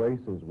 all the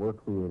races were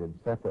created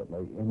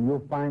separately, and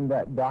you'll find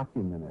that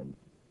documented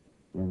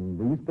in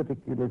these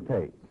particular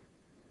tapes.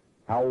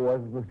 How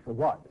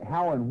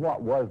and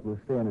what was the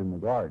sin in the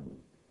garden?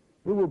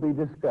 It will be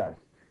discussed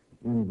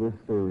in this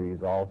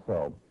series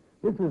also.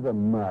 This is a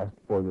must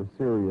for the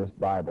serious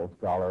Bible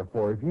scholar,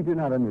 for if you do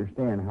not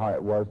understand how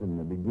it was in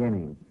the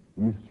beginning,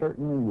 you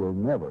certainly will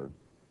never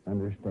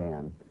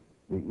understand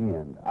the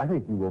end. I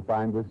think you will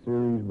find this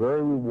series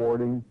very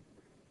rewarding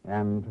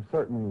and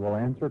certainly will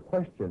answer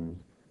questions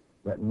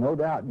that no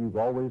doubt you've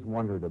always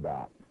wondered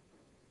about.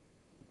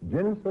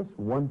 Genesis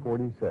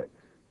 1:46.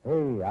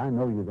 Hey, I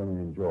know you're going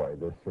to enjoy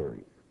this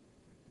series.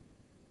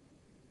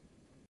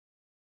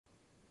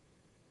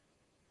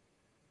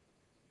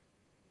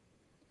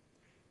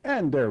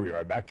 And there we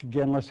are, back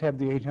again. Let's have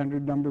the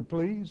 800 number,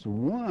 please.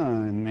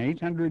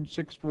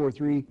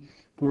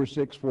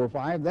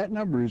 1-800-643-4645. That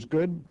number is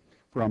good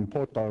from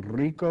Puerto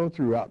Rico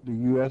throughout the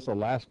U.S.,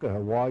 Alaska,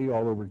 Hawaii,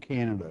 all over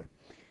Canada.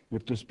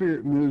 If the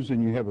Spirit moves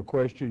and you have a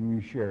question,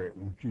 you share it.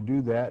 Once you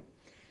do that,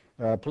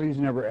 please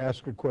never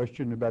ask a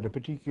question about a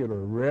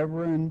particular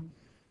reverend,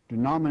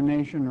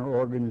 denomination, or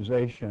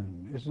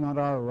organization. It's not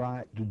our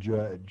right to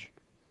judge.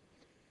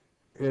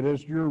 It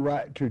is your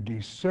right to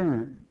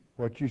discern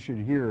what you should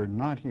hear and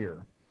not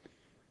hear.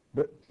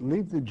 But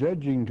leave the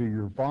judging to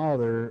your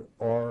Father,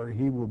 or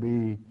he will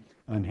be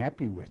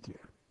unhappy with you.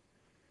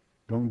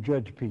 Don't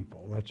judge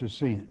people. That's a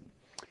sin.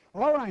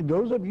 All right,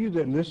 those of you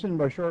that listen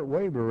by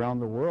shortwave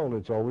around the world,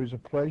 it's always a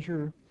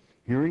pleasure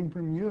hearing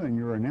from you, and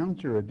your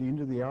announcer at the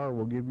end of the hour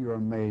will give you our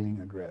mailing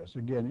address.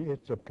 Again,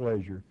 it's a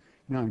pleasure.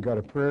 Now, you've got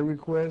a prayer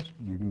request,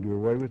 you can do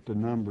away with the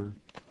number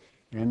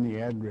and the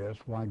address.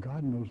 Why,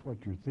 God knows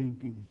what you're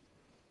thinking.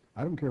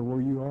 I don't care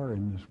where you are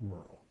in this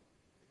world.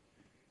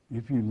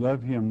 If you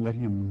love him, let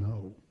him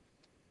know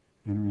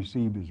and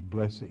receive his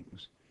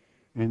blessings.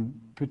 And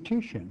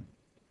petition,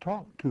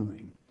 talk to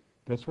him.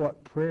 That's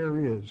what prayer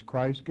is.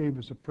 Christ gave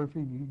us a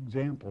perfect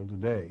example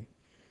today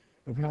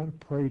of how to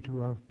pray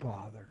to our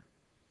Father.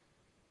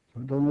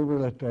 So don't ever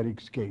let that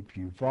escape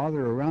you.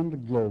 Father, around the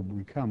globe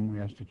we come, we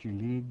ask that you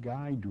lead,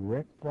 guide,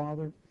 direct,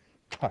 Father,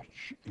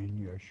 touch in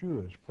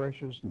Yeshua's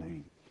precious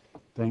name.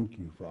 Thank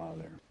you,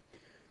 Father.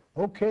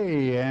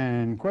 Okay,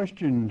 and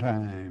question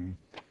time.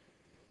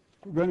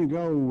 We're going to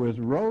go with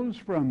Rose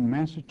from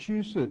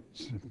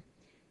Massachusetts.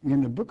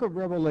 In the book of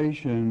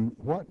Revelation,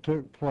 what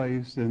took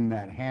place in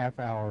that half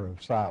hour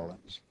of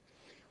silence?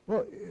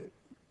 Well,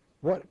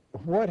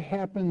 what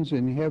happens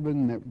in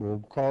heaven that will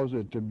cause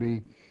it to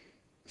be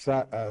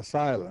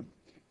silent.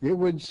 It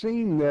would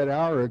seem that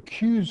our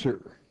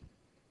accuser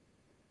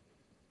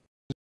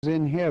is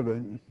in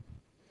heaven.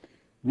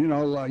 You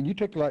know, like, you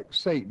take like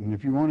Satan.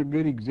 If you want a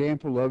good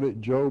example of it,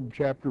 Job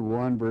chapter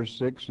 1, verse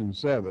 6 and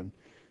 7.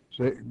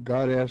 So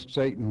God asked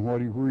Satan where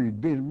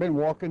he'd been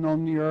walking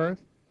on the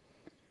earth.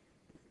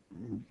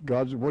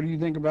 God said, what do you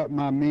think about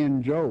my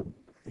man Job?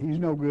 He's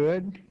no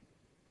good.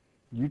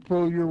 You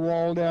pull your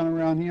wall down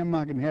around him,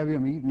 I can have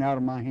him eaten out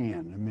of my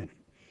hand in a minute.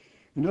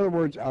 In other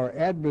words, our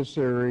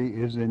adversary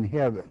is in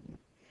heaven.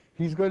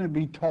 He's going to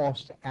be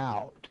tossed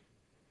out.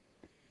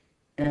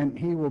 And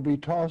he will be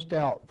tossed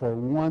out for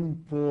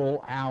 1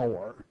 full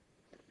hour.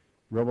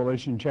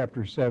 Revelation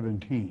chapter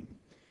 17.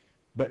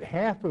 But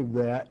half of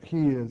that,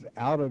 he is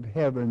out of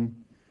heaven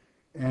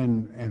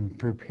and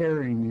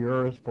preparing the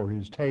earth for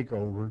his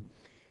takeover.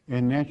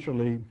 And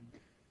naturally,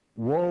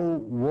 woe,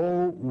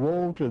 woe,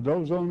 woe to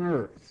those on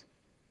earth.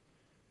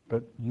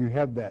 But you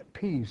have that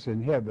peace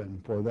in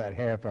heaven for that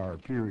half-hour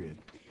period.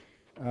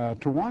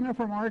 Tawana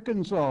from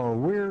Arkansas,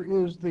 where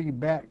is the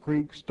Bat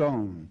Creek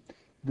Stone?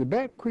 The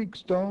Bat Creek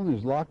Stone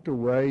is locked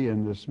away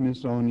in the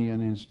Smithsonian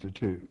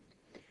Institute.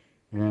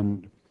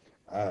 And,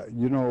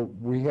 you know,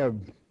 we have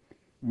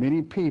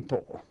many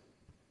people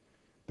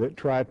that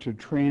try to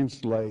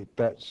translate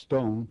that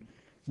stone.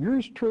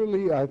 Yours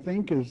truly, I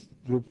think,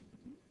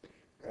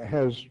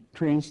 has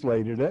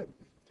translated it.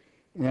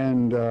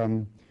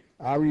 And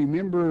I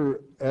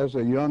remember as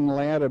a young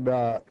lad,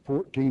 about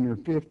 14 or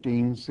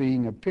 15,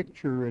 seeing a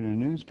picture in a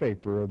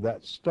newspaper of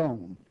that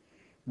stone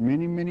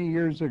many, many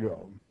years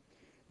ago.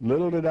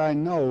 Little did I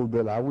know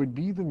that I would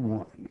be the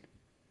one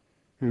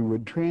who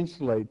would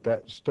translate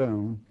that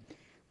stone.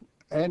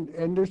 And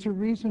there's a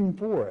reason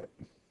for it.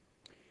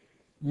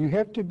 You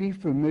have to be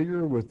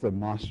familiar with the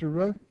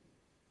Masora.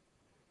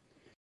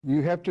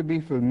 You have to be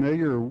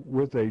familiar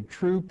with a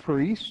true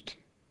priest.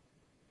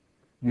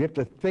 You have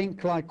to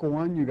think like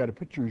one. You got to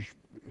put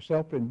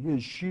yourself in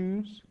his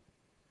shoes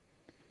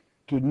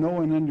to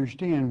know and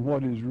understand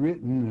what is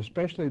written,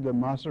 especially the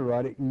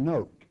Masoretic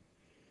note.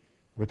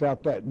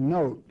 Without that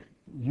note,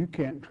 you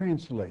can't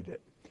translate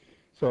it.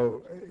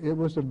 So it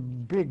was a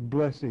big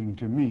blessing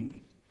to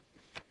me.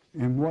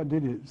 And what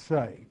did it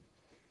say?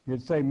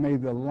 It said, may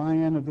the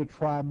Lion of the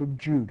tribe of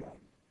Judah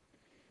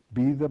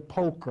be the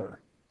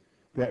poker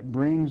that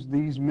brings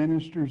these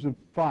ministers of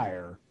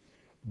fire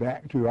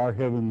back to our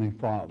Heavenly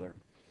Father.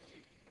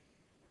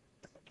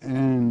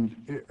 And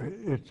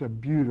it's a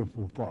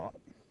beautiful thought.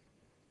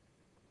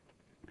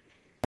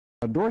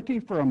 Dorothy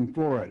from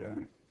Florida.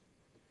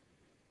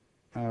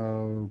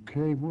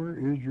 Okay, where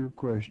is your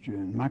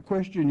question? My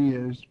question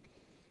is,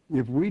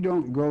 if we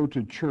don't go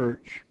to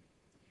church,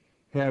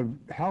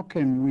 how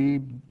can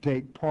we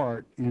take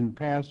part in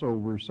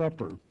Passover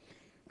supper?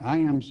 I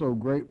am so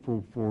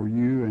grateful for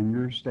you and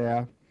your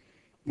staff.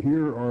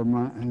 Here are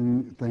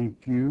and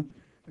thank you.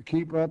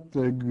 Keep up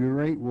the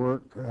great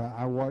work.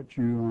 I watch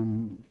you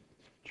on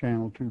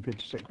Channel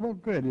 256. Well,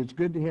 good. It's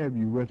good to have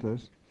you with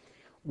us.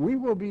 We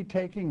will be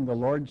taking the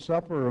Lord's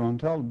Supper on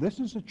television. This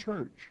is a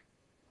church.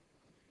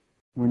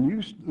 When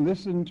you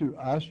listen to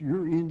us,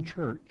 you're in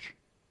church,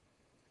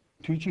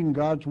 teaching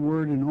God's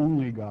Word and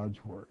only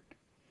God's Word.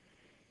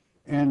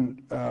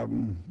 And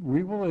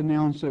we will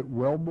announce it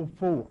well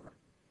before,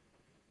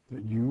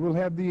 that you will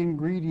have the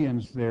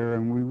ingredients there,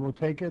 and we will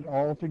take it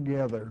all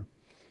together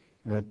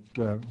at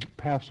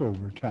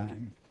Passover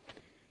time.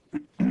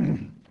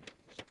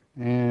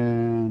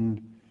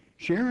 And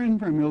Sharon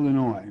from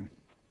Illinois.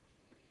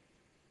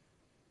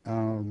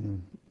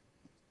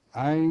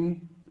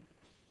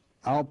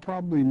 I'll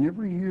probably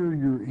never hear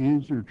your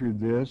answer to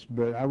this,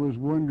 but I was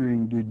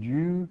wondering, did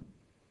you,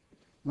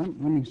 let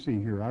me see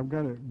here, I've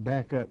got to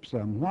back up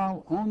some.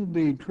 While on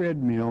the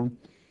treadmill,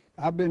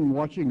 I've been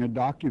watching a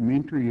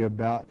documentary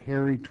about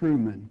Harry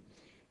Truman.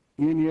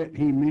 In it,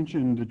 he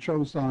mentioned the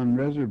Chosin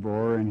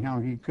Reservoir and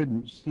how he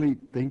couldn't sleep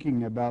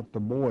thinking about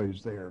the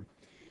boys there.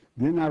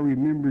 Then I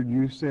remembered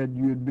you said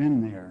you had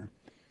been there.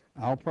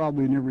 I'll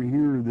probably never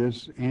hear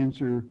this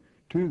answer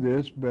to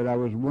this, but I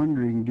was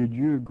wondering, did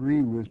you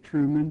agree with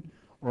Truman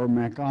or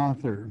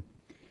MacArthur?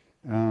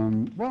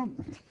 You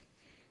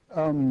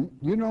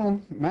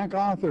know,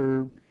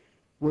 MacArthur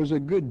was a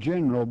good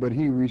general, but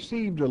he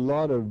received a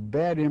lot of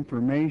bad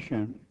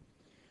information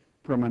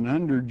from an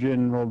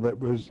under-general that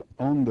was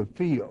on the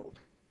field.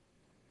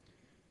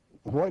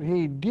 What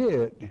he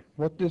did,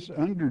 what this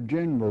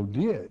under-general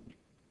did,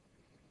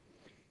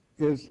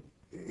 is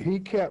he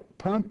kept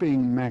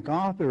pumping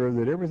MacArthur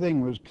that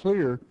everything was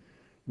clear.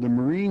 The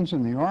Marines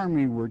and the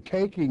Army were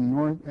taking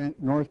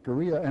North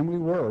Korea, and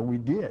we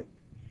did.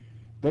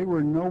 They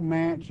were no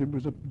match. It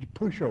was a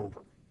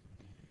pushover.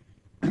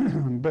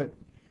 But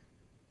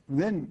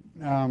then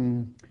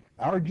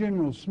our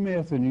General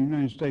Smith in the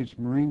United States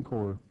Marine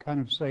Corps kind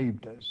of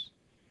saved us,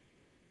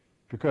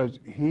 because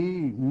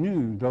he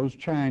knew those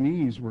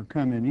Chinese were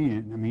coming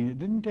in. I mean, it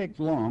didn't take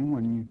long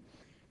when you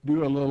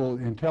do a little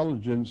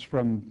intelligence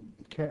from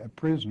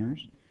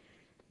prisoners,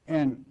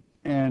 and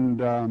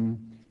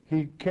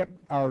he kept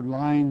our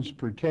lines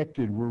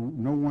protected where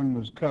no one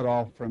was cut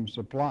off from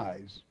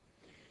supplies.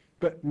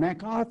 But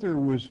MacArthur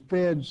was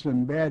fed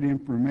some bad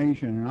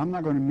information, and I'm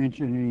not going to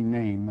mention any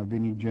name of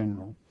any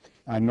general.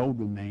 I know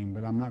the name,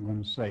 but I'm not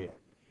going to say it.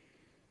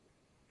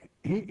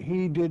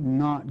 He did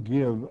not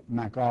give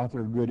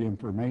MacArthur good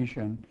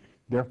information.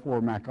 Therefore,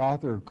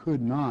 MacArthur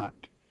could not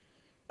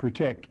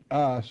protect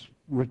us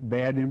with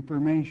bad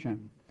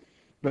information.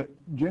 But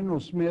General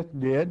Smith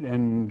did,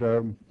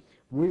 and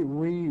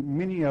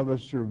many of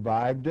us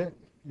survived it.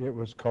 It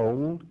was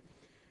cold,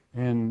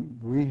 and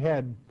we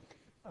had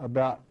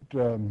about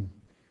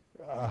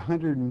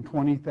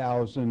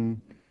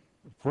 120,000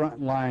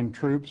 frontline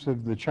troops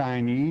of the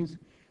Chinese,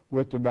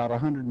 with about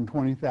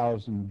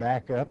 120,000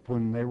 backup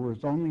when there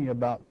was only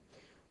about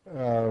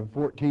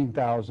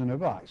 14,000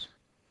 of us.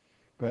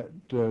 But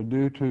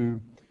due to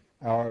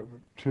our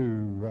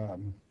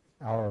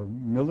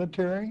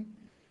military,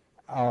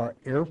 our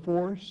Air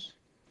Force,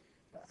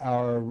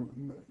 our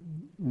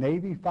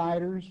Navy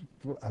fighters,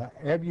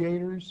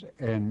 aviators,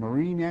 and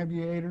Marine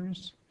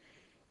aviators,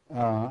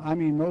 I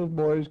mean, those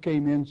boys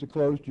came in so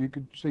close you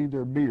could see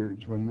their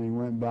beards when they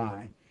went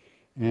by.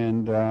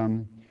 And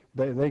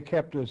they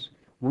kept us.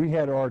 We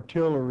had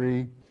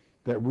artillery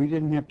that we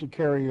didn't have to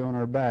carry on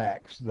our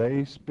backs.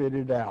 They spit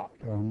it out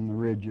on the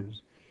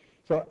ridges.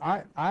 So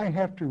I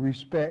have to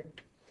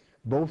respect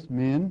both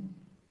men,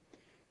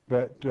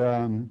 but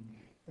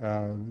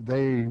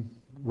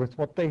with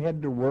what they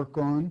had to work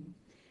on,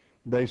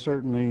 they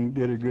certainly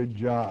did a good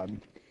job.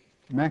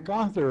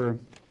 MacArthur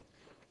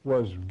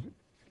was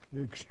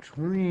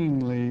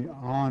extremely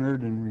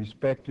honored and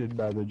respected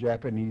by the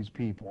Japanese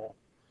people.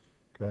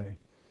 Okay.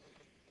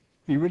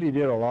 He really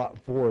did a lot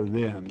for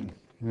them,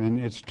 and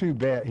it's too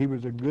bad. He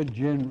was a good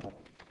general,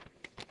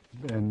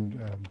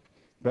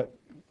 but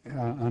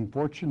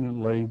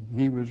unfortunately,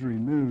 he was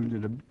removed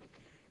at a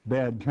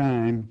bad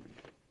time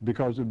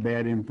because of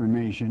bad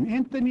information.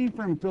 Anthony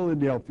from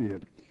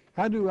Philadelphia,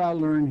 how do I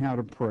learn how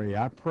to pray?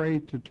 I pray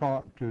to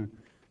talk to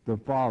the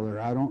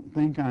Father. I don't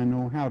think I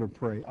know how to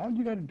pray. All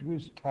you got to do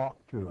is talk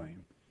to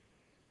him.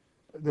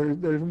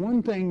 There's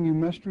one thing you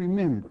must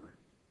remember.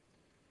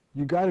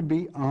 You got to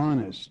be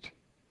honest.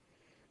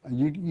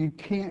 You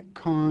can't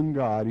con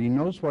God. He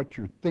knows what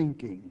you're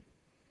thinking.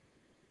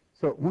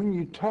 So when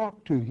you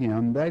talk to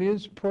him, that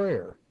is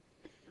prayer.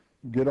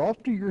 Get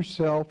off to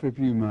yourself if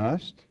you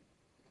must.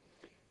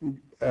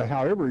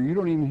 However, you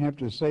don't even have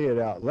to say it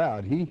out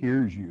loud. He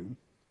hears you.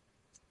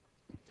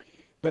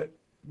 But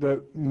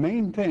the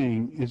main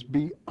thing is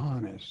be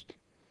honest.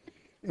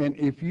 And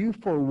if you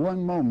for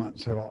one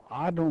moment say, well,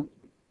 I don't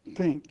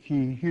think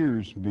he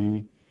hears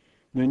me,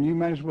 then you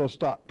might as well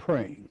stop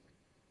praying,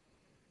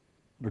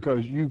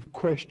 because you've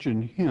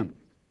questioned him.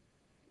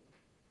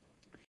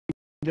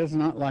 He does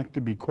not like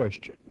to be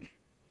questioned.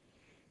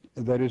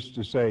 That is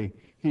to say,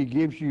 he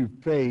gives you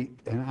faith,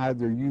 and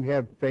either you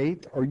have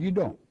faith or you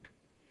don't.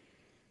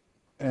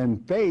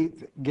 And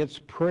faith gets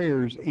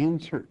prayers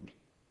answered.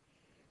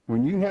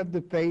 When you have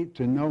the faith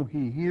to know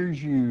he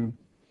hears you,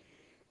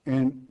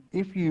 and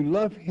if you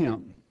love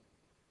him,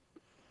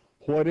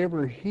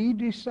 whatever he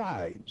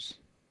decides,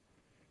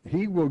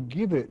 he will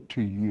give it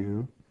to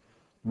you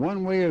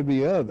one way or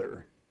the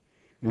other.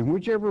 And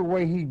whichever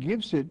way he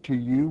gives it to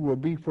you will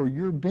be for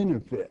your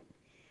benefit.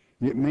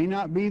 It may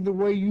not be the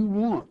way you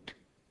want,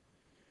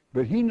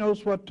 but he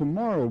knows what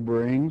tomorrow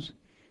brings,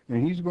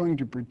 and he's going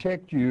to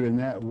protect you in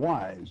that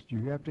wise.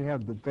 You have to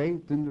have the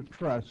faith and the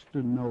trust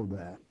to know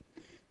that.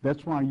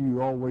 That's why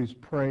you always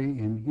pray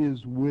in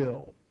his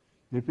will,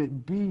 if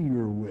it be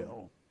your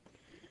will.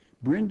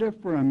 Brenda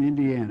from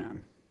Indiana.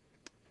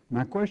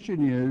 My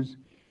question is,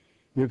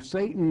 if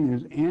Satan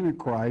is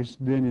Antichrist,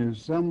 then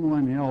is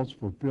someone else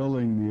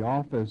fulfilling the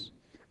office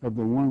of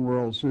the one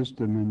world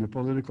system and the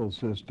political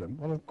system?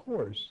 Well, of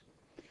course.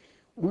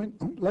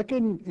 Like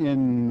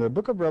in the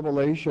book of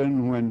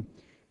Revelation, when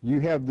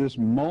you have this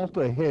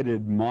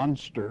multi-headed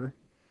monster,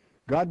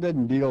 God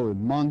doesn't deal with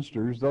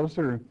monsters. Those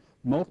are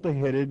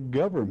multi-headed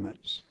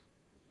governments.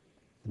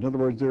 In other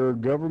words, there are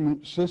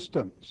government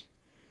systems.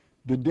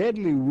 The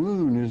deadly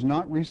wound is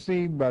not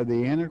received by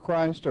the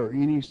Antichrist or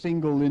any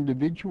single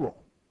individual.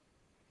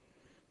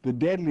 The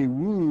deadly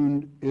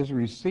wound is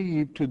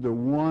received to the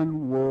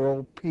one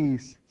world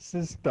peace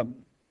system.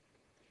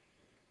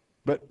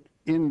 But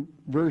in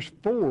verse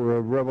 4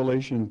 of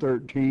Revelation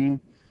 13,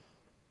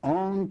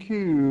 on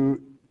cue,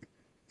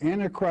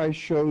 Antichrist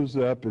shows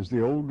up as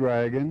the old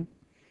dragon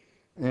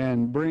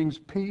and brings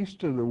peace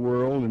to the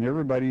world, and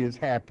everybody is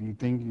happy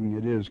thinking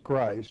it is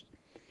Christ,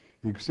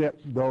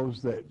 except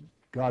those that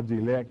God's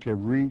elect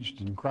have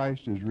reached and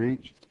Christ has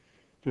reached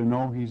to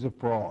know he's a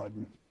fraud.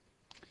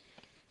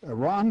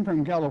 Ron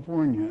from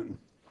California,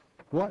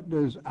 what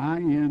does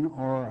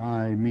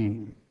INRI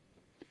mean?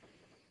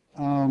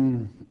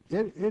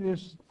 It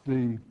is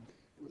the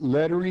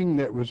lettering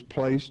that was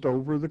placed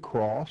over the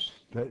cross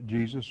that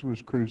Jesus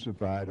was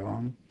crucified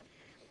on.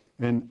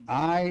 And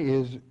I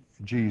is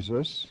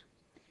Jesus,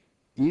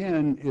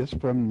 N is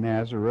from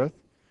Nazareth,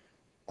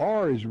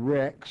 R is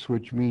Rex,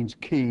 which means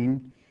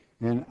king,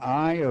 and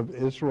I of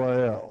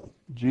Israel,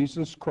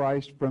 Jesus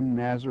Christ from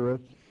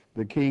Nazareth,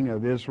 the King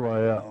of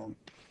Israel.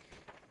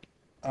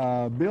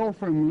 Bill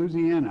from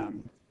Louisiana.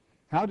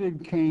 How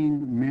did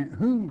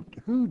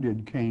who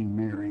did Cain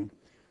marry?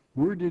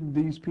 Where did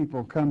these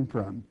people come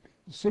from?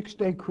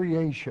 Six-day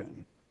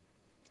creation.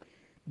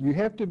 You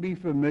have to be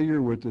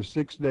familiar with the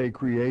six-day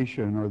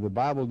creation or the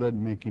Bible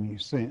doesn't make any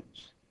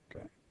sense.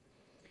 Okay.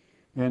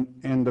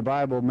 And the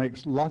Bible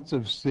makes lots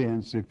of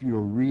sense if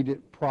you'll read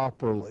it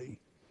properly.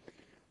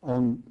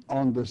 On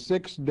the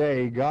sixth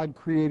day, God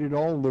created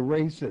all the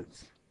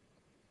races.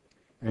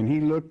 And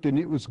he looked and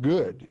it was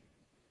good.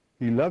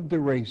 He loved the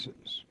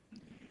races.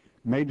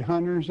 Made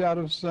hunters out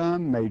of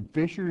some, made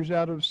fishers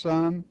out of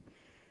some.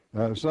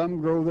 Some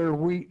grow their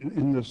wheat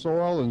in the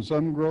soil and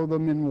some grow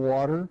them in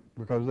water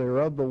because they're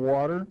of the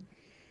water.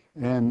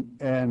 And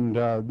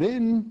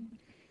then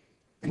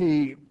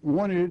he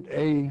wanted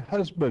a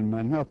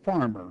husbandman, a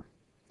farmer.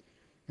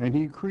 And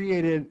he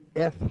created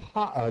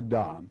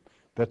Eth-ha-adam.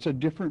 That's a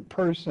different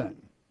person.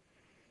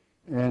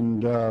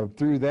 And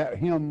through that,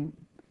 him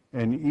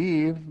and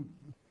Eve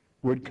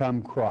would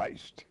come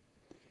Christ,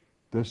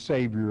 the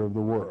Savior of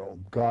the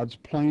world. God's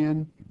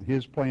plan,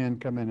 his plan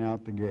coming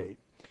out the gate.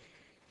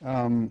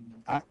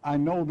 I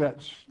know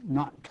that's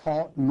not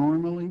taught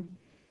normally,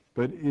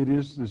 but it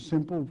is the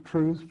simple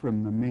truth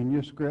from the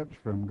manuscripts,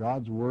 from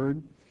God's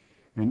Word.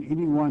 And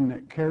anyone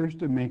that cares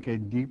to make a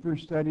deeper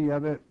study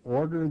of it,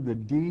 order the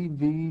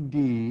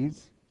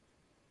DVDs.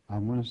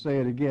 I'm going to say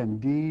it again,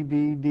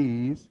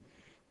 DVDs,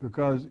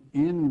 because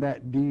in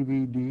that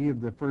DVD of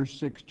the first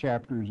 6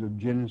 chapters of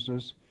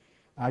Genesis,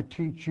 I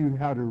teach you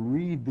how to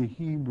read the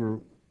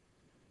Hebrew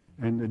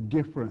and the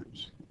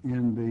difference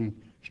in the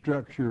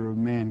structure of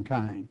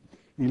mankind.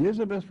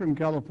 Elizabeth from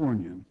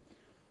California,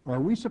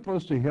 are we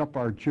supposed to help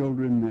our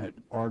children that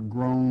are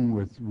grown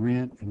with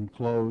rent and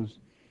clothes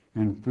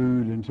and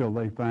food until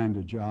they find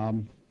a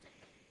job?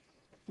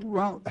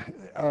 Well,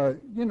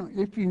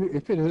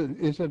 if it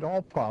is at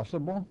all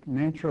possible,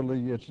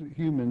 naturally it's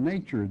human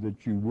nature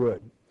that you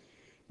would.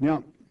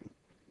 Now,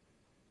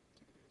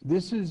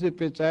 this is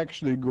if it's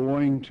actually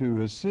going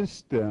to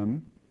assist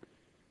them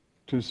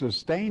to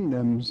sustain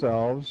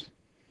themselves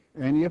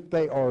and if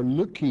they are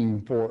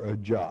looking for a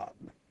job.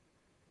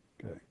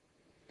 Okay.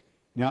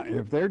 Now,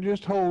 if they're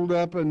just holed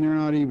up and they're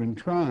not even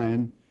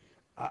trying,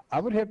 I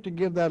would have to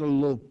give that a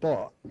little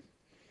thought.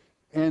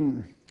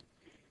 And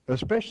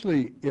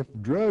especially if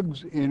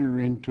drugs enter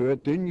into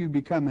it, then you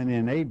become an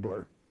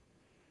enabler.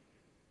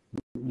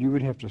 You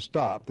would have to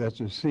stop. That's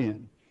a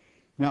sin.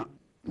 Now,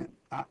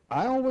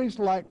 I always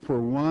like,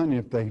 for one,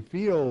 if they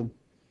feel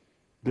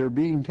they're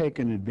being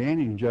taken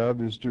advantage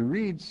of, is to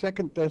read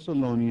 2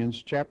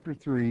 Thessalonians chapter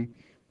 3,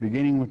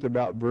 beginning with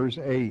about verse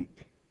 8.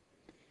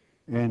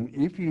 And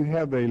if you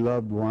have a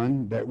loved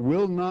one that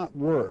will not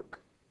work,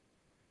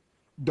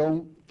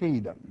 don't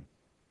feed them.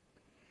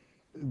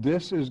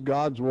 This is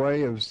God's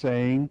way of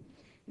saying,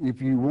 if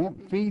you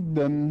won't feed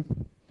them,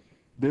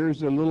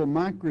 there's a little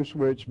micro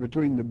switch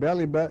between the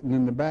belly button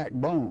and the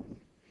backbone.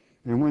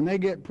 And when they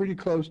get pretty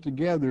close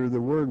together,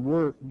 the word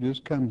work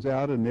just comes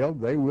out and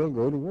they will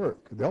go to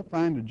work. They'll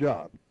find a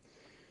job.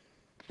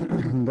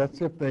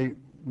 That's if they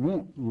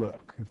won't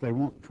look, if they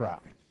won't try.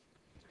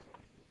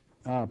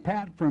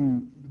 Pat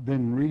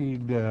then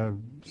read 2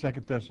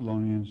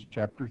 Thessalonians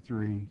chapter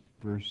 3,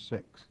 verse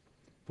 6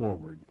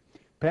 forward.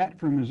 Pat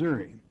from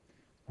Missouri.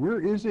 Where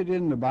is it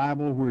in the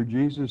Bible where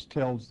Jesus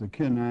tells the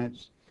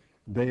Kenites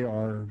they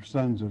are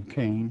sons of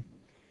Cain?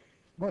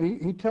 Well,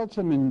 he tells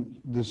them in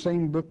the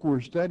same book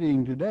we're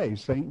studying today,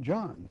 St.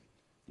 John,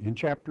 in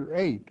chapter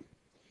 8.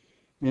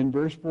 In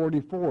verse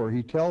 44,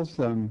 he tells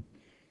them,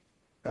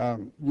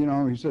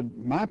 he said,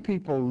 my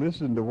people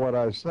listen to what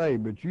I say,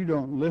 but you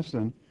don't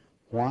listen.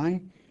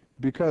 Why?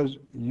 Because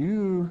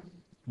your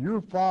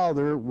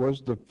father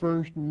was the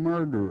first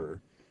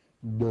murderer.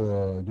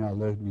 Duh. Now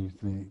let me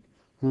think.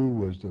 Who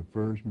was the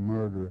first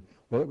murderer?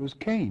 Well, it was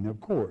Cain, of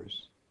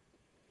course.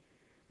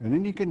 And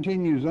then he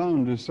continues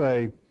on to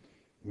say,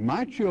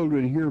 my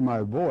children hear my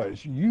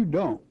voice, you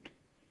don't.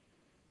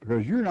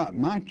 Because you're not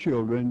my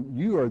children,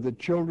 you are the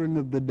children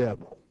of the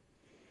devil.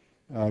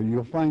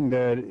 You'll find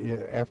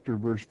that after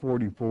verse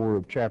 44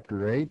 of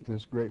chapter 8,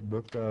 this great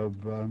book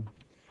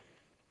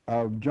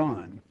of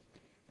John.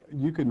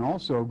 You can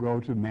also go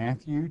to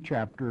Matthew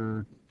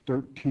chapter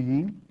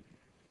 13,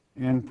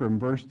 and from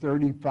verse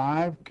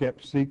 35,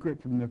 kept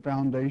secret from the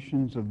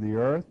foundations of the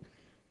earth,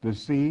 the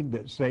seed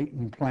that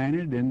Satan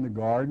planted in the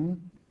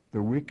garden,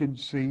 the wicked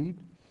seed,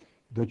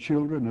 the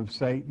children of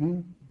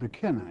Satan, the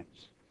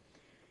Kenites.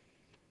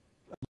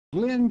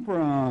 Glenn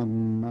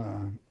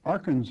from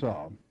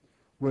Arkansas,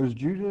 was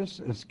Judas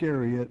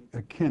Iscariot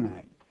a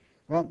Kenite?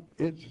 Well,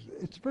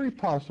 it's very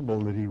possible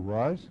that he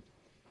was,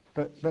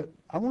 but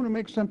I want to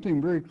make something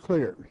very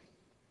clear.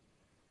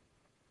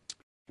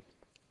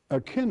 A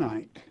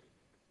Kenite,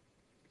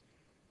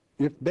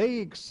 if they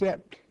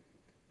accept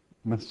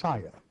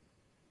Messiah,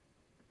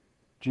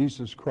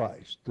 Jesus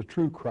Christ, the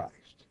true Christ,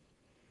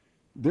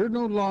 they're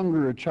no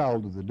longer a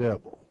child of the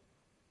devil.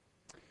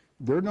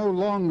 They're no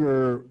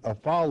longer a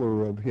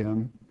follower of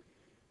him.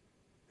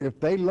 If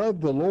they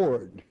love the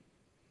Lord,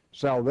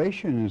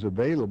 salvation is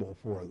available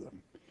for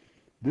them.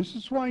 This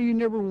is why you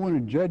never want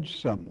to judge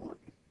someone.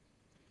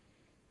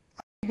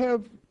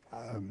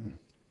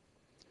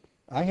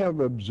 I have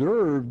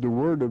observed the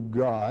Word of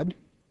God,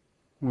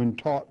 when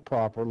taught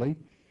properly,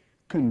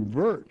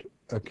 convert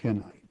a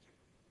Kenite.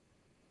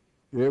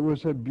 It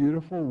was a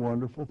beautiful,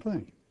 wonderful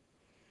thing.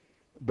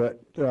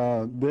 But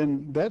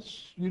then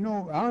that's,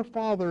 our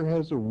Father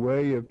has a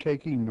way of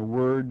taking the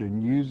Word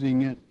and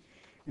using it,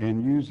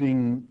 and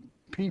using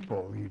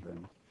people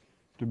even,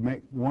 to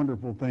make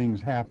wonderful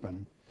things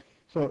happen.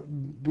 So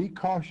be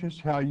cautious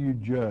how you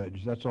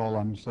judge. That's all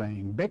I'm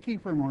saying. Becky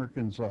from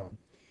Arkansas,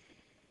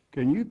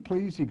 can you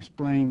please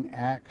explain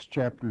Acts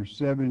chapter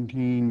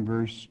 17,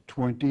 verse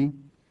 20?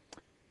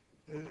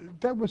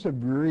 That was a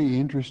very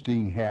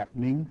interesting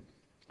happening.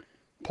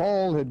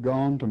 Paul had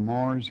gone to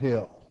Mars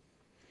Hill.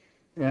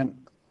 And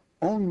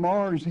on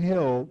Mars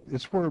Hill,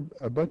 it's where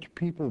a bunch of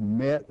people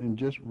met and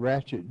just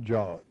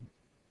ratchet-jawed.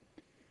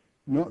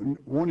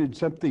 Wanted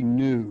something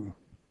new.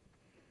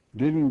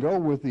 Didn't go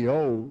with the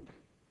old.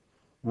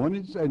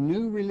 Wanted a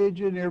new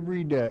religion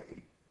every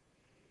day.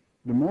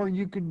 The more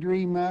you could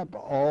dream up,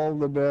 all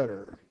the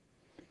better.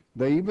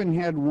 They even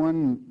had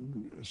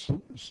one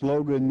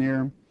slogan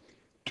there,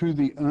 to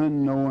the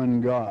unknown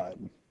God.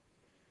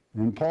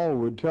 And Paul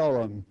would tell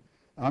them,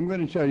 I'm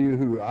going to tell you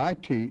who I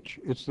teach.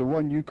 It's the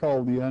one you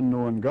call the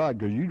unknown God,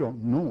 because you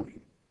don't know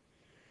him.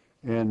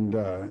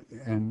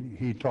 And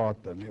he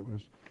taught them. It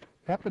was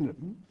happened at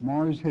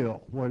Mars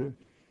Hill. What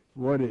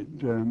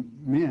it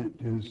meant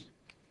is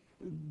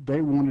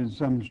they wanted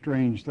some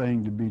strange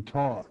thing to be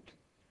taught,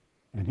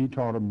 and he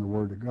taught them the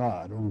Word of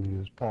God, only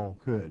as Paul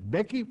could.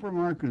 Becky from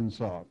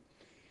Arkansas,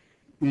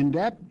 in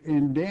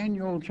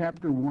Daniel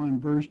chapter 1,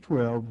 verse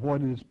 12,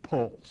 what is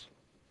pulse?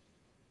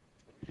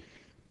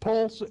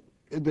 Pulse,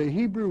 the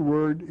Hebrew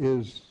word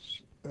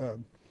is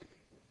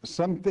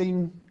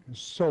something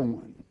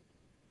sown.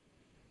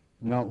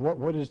 Now,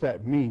 what does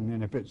that mean?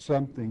 And if it's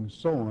something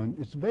sown,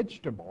 it's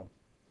vegetable.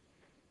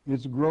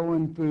 It's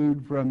growing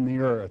food from the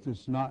earth.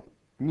 It's not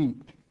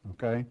meat,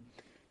 okay?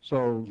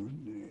 So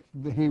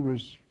he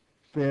was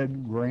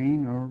fed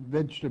grain or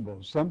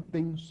vegetables.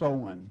 Something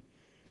sown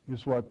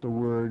is what the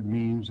word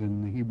means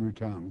in the Hebrew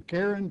tongue.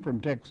 Karen from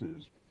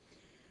Texas.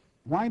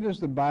 Why does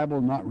the Bible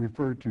not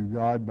refer to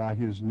God by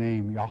his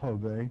name,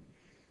 Yahweh?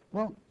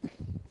 Well,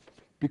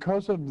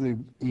 because of the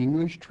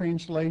English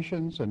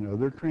translations and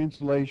other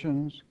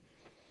translations,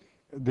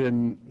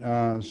 then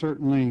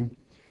certainly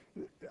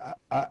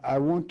I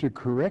want to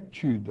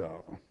correct you,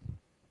 though.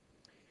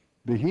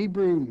 The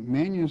Hebrew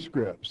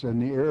manuscripts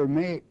and the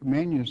Aramaic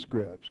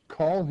manuscripts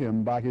call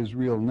him by his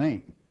real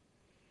name.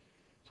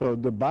 So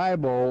the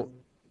Bible,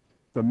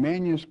 the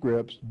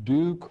manuscripts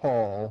do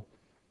call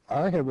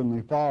our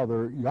Heavenly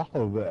Father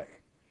Yahweh,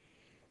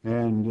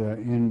 and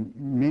in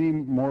many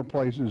more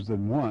places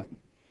than one.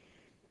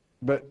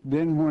 But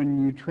then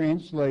when you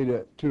translate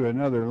it to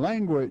another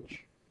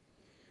language,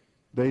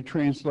 they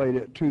translate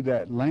it to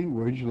that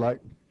language, like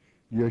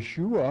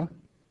Yeshua,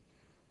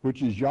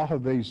 which is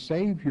Yahweh's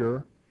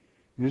Savior,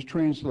 is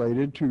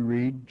translated to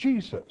read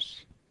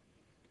Jesus.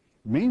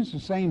 It means the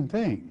same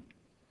thing,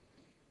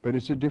 but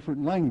it's a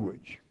different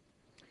language.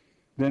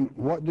 Then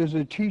what does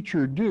a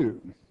teacher do?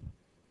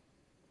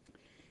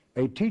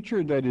 A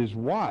teacher that is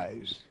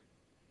wise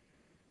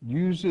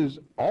uses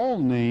all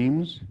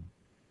names,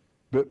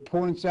 but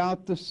points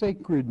out the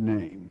sacred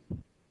name.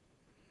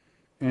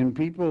 And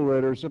people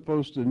that are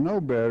supposed to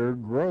know better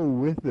grow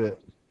with it.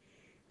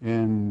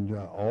 And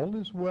all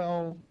is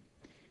well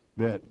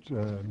that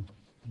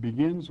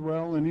begins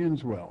well and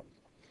ends well.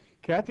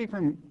 Kathy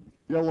from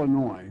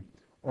Illinois,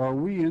 are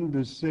we in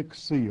the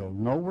sixth seal?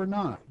 No, we're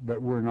not,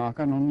 but we're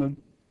knocking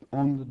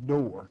on the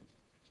door.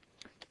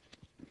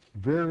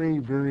 Very,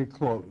 very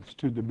close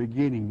to the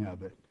beginning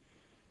of it.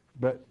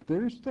 But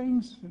there's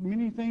things,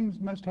 many things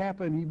must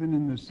happen even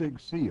in the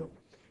sixth seal.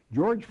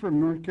 George from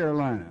North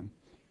Carolina,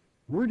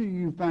 where do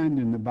you find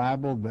in the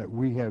Bible that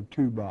we have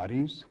two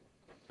bodies?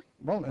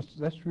 Well,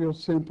 that's real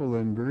simple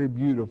and very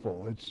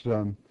beautiful. It's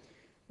 1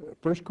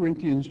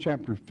 Corinthians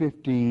chapter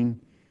 15,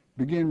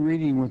 begin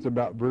reading with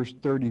about verse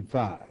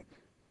 35.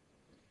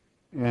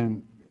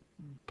 And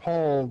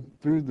Paul,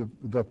 through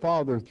the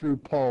Father, through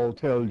Paul,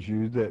 tells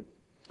you that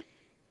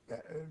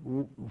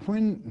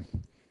when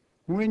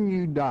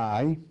you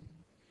die,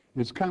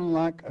 it's kind of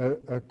like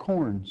a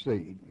corn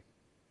seed,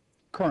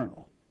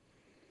 kernel.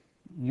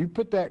 You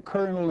put that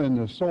kernel in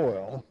the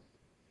soil,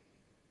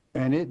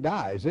 and it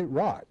dies, it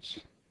rots.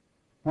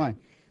 Why?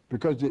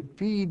 Because it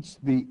feeds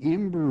the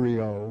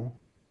embryo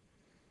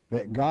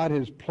that God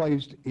has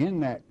placed in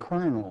that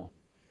kernel,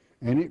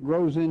 and it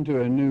grows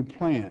into a new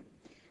plant.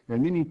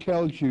 And then he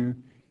tells you,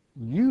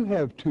 you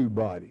have two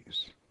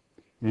bodies.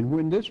 And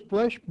when this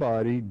flesh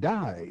body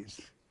dies,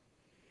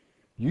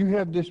 you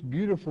have this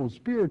beautiful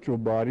spiritual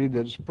body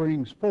that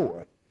springs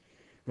forth.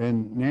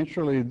 And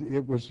naturally,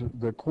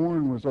 the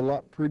corn was a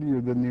lot prettier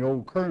than the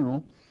old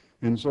kernel,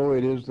 and so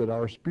it is that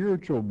our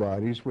spiritual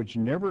bodies, which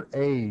never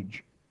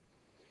age,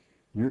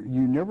 you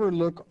never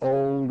look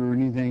old or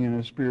anything in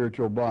a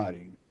spiritual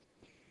body.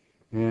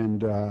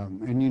 and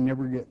you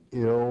never get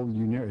ill.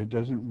 It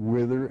doesn't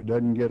wither. It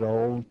doesn't get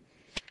old.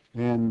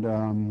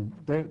 And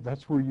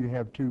that's where you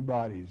have two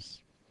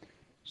bodies,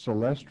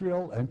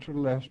 celestial and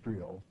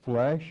terrestrial,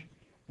 flesh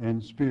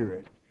and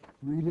spirit.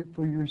 Read it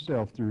for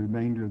yourself, the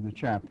remainder of the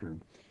chapter.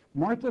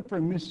 Martha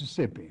from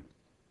Mississippi.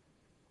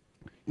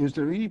 Is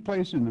there any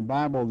place in the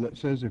Bible that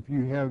says if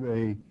you have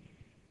a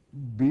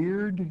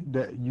beard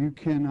that you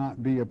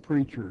cannot be a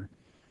preacher?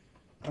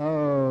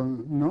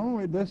 No,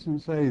 it doesn't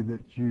say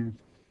that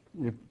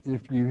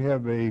if you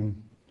have a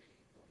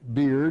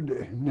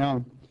beard.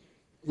 Now,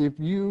 if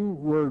you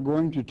were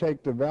going to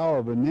take the vow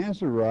of a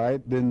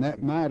Nazirite, then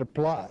that might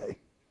apply.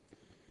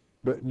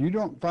 But you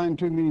don't find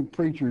too many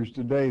preachers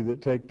today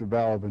that take the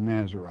vow of a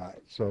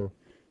Nazirite, so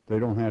they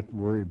don't have to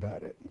worry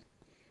about it.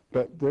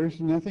 But there's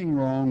nothing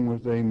wrong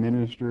with a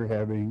minister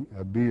having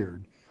a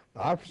beard.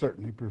 I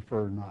certainly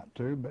prefer not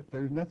to, but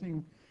there's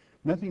nothing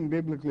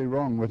biblically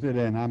wrong with it,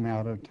 and I'm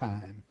out of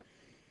time.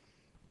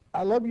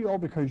 I love you all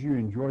because you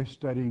enjoy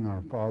studying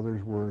our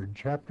Father's Word,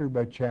 chapter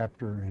by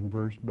chapter and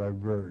verse by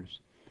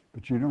verse.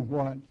 But you know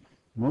what?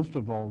 Most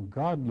of all,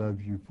 God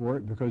loves you for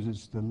it because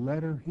it's the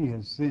letter He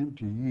has sent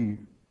to you,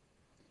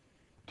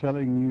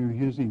 telling you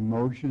His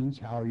emotions,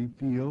 how He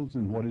feels,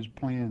 and what His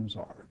plans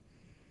are.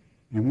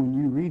 And when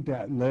you read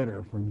that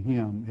letter from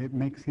Him, it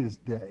makes His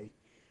day.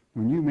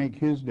 When you make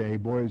His day,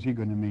 boy, is He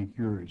going to make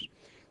yours.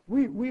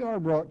 We are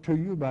brought to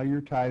you by your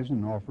tithes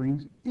and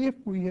offerings. If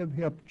we have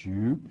helped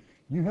you,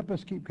 you help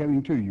us keep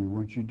coming to you.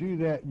 Once you do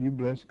that, you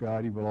bless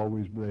God. He will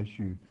always bless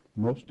you.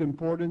 Most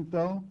important,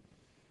 though,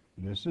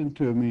 listen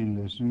to me and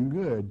listen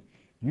good.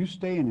 You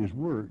stay in His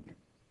Word.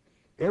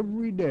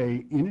 Every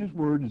day in His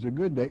Word is a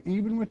good day,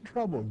 even with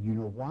trouble. You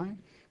know why?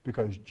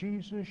 Because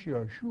Jesus,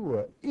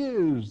 Yeshua,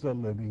 is the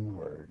living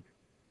Word.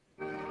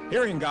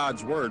 Hearing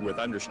God's Word with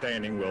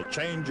understanding will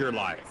change your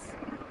life.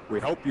 We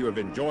hope you have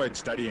enjoyed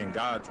studying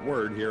God's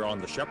Word here on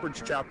the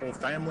Shepherd's Chapel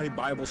Family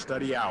Bible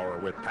Study Hour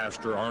with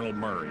Pastor Arnold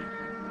Murray.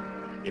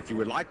 If you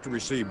would like to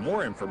receive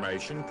more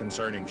information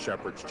concerning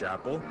Shepherd's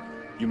Chapel,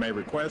 you may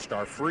request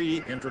our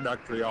free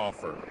introductory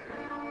offer.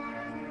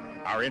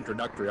 Our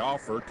introductory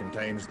offer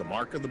contains the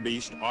Mark of the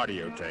Beast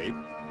audio tape,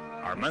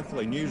 our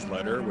monthly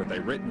newsletter with a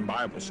written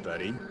Bible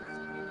study,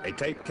 a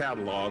tape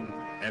catalog,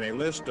 and a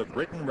list of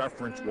written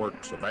reference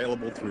works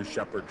available through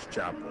Shepherd's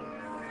Chapel.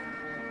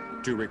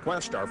 To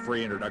request our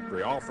free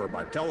introductory offer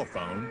by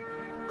telephone,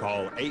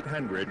 call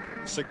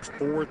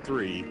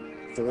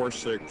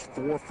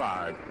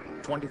 800-643-4645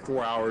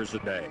 24 hours a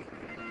day.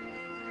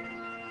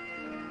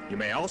 You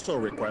may also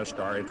request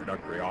our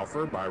introductory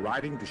offer by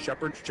writing to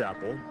Shepherd's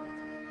Chapel,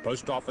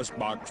 Post Office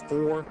Box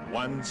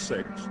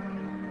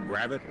 416,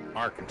 Gravette,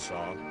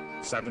 Arkansas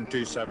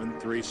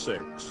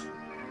 72736.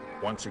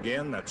 Once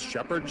again, that's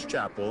Shepherd's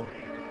Chapel,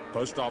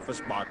 Post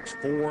Office Box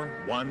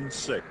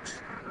 416,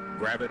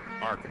 Gravette,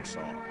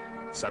 Arkansas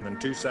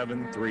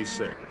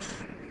 72736.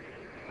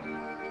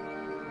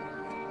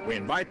 We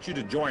invite you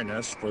to join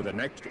us for the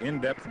next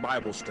in-depth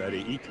Bible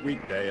study each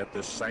weekday at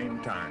this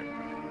same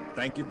time.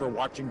 Thank you for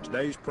watching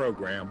today's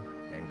program,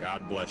 and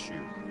God bless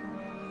you.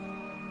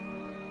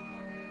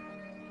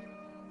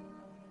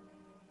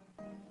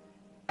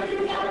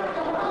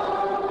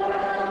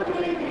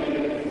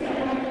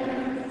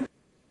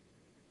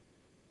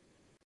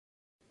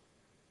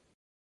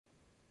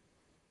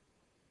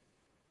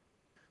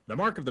 The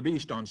Mark of the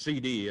Beast on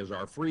CD is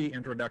our free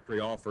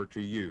introductory offer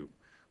to you.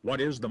 What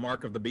is the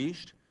Mark of the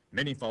Beast?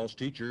 Many false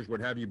teachers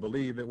would have you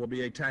believe it will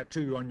be a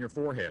tattoo on your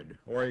forehead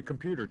or a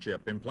computer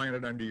chip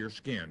implanted under your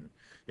skin.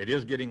 It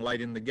is getting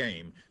late in the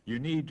game. You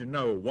need to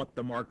know what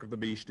the Mark of the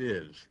Beast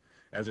is.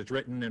 As it's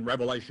written in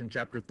Revelation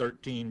chapter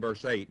 13,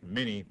 verse 8,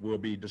 many will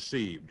be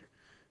deceived.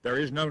 There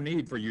is no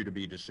need for you to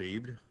be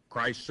deceived.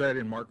 Christ said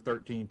in Mark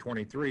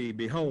 13:23,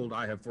 "Behold,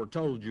 I have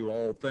foretold you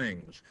all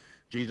things."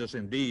 Jesus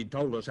indeed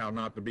told us how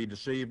not to be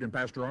deceived, and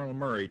Pastor Arnold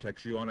Murray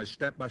takes you on a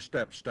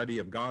step-by-step study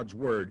of God's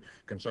Word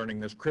concerning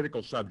this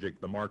critical subject,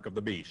 the Mark of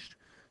the Beast.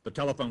 The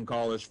telephone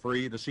call is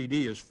free. The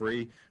CD is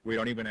free. We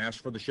don't even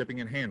ask for the shipping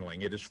and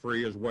handling. It is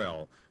free as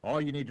well. All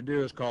you need to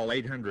do is call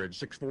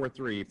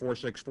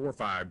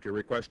 800-643-4645 to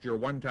request your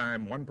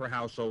one-time,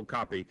 one-per-household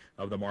copy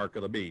of the Mark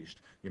of the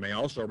Beast. You may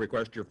also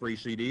request your free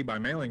CD by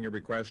mailing your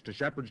request to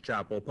Shepherd's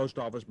Chapel, Post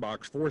Office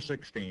Box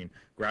 416,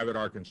 Gravette,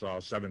 Arkansas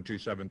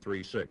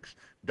 72736.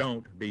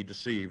 Don't be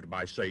deceived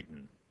by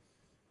Satan.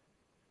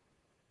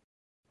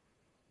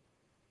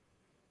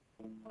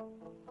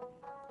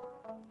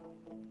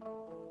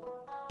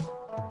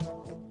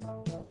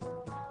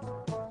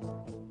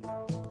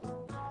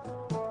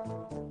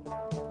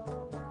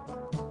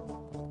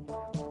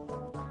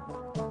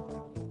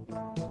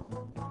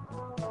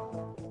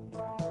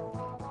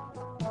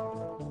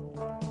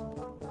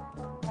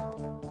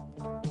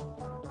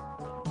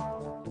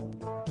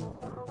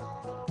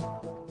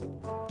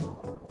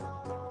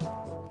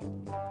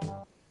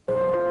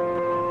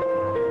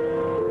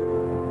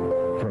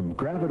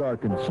 Gravette,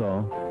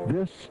 Arkansas,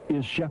 this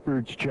is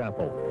Shepherd's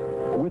Chapel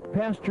with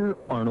Pastor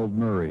Arnold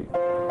Murray.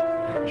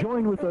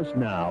 Join with us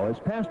now as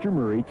Pastor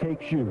Murray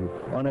takes you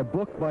on a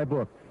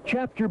book-by-book,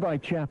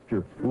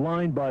 chapter-by-chapter,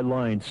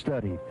 line-by-line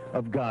study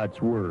of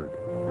God's Word.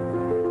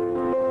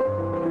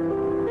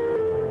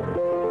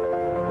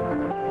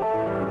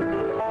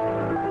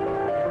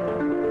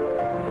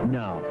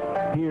 Now,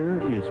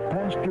 here is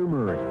Pastor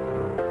Murray.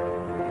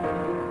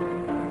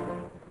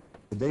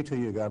 Good day to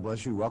you. God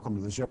bless you. Welcome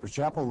to the Shepherd's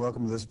Chapel.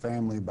 Welcome to this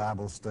family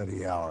Bible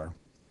study hour.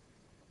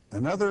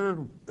 Another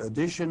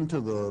addition to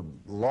the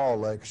law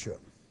lecture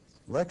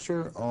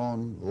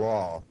on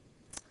law.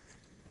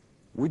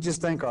 We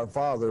just thank our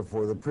Father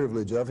for the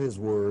privilege of His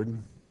Word,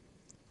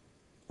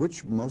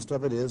 which most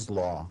of it is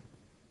law,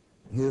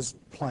 His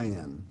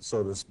plan,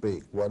 so to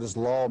speak. What does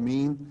law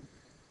mean?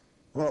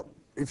 Well,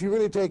 if you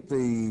really take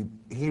the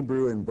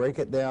Hebrew and break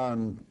it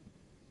down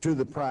to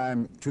the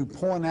prime, to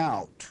point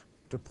out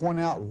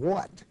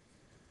what?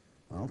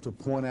 Well, to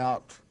point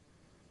out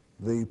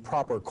the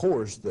proper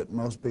course that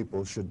most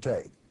people should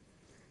take.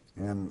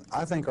 And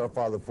I thank our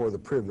Father for the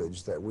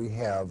privilege that we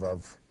have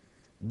of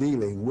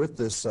dealing with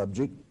this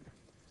subject,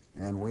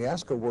 and we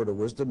ask a word of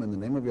wisdom in the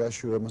name of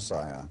Yeshua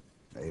Messiah.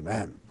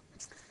 Amen.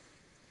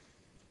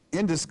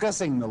 In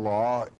discussing the law,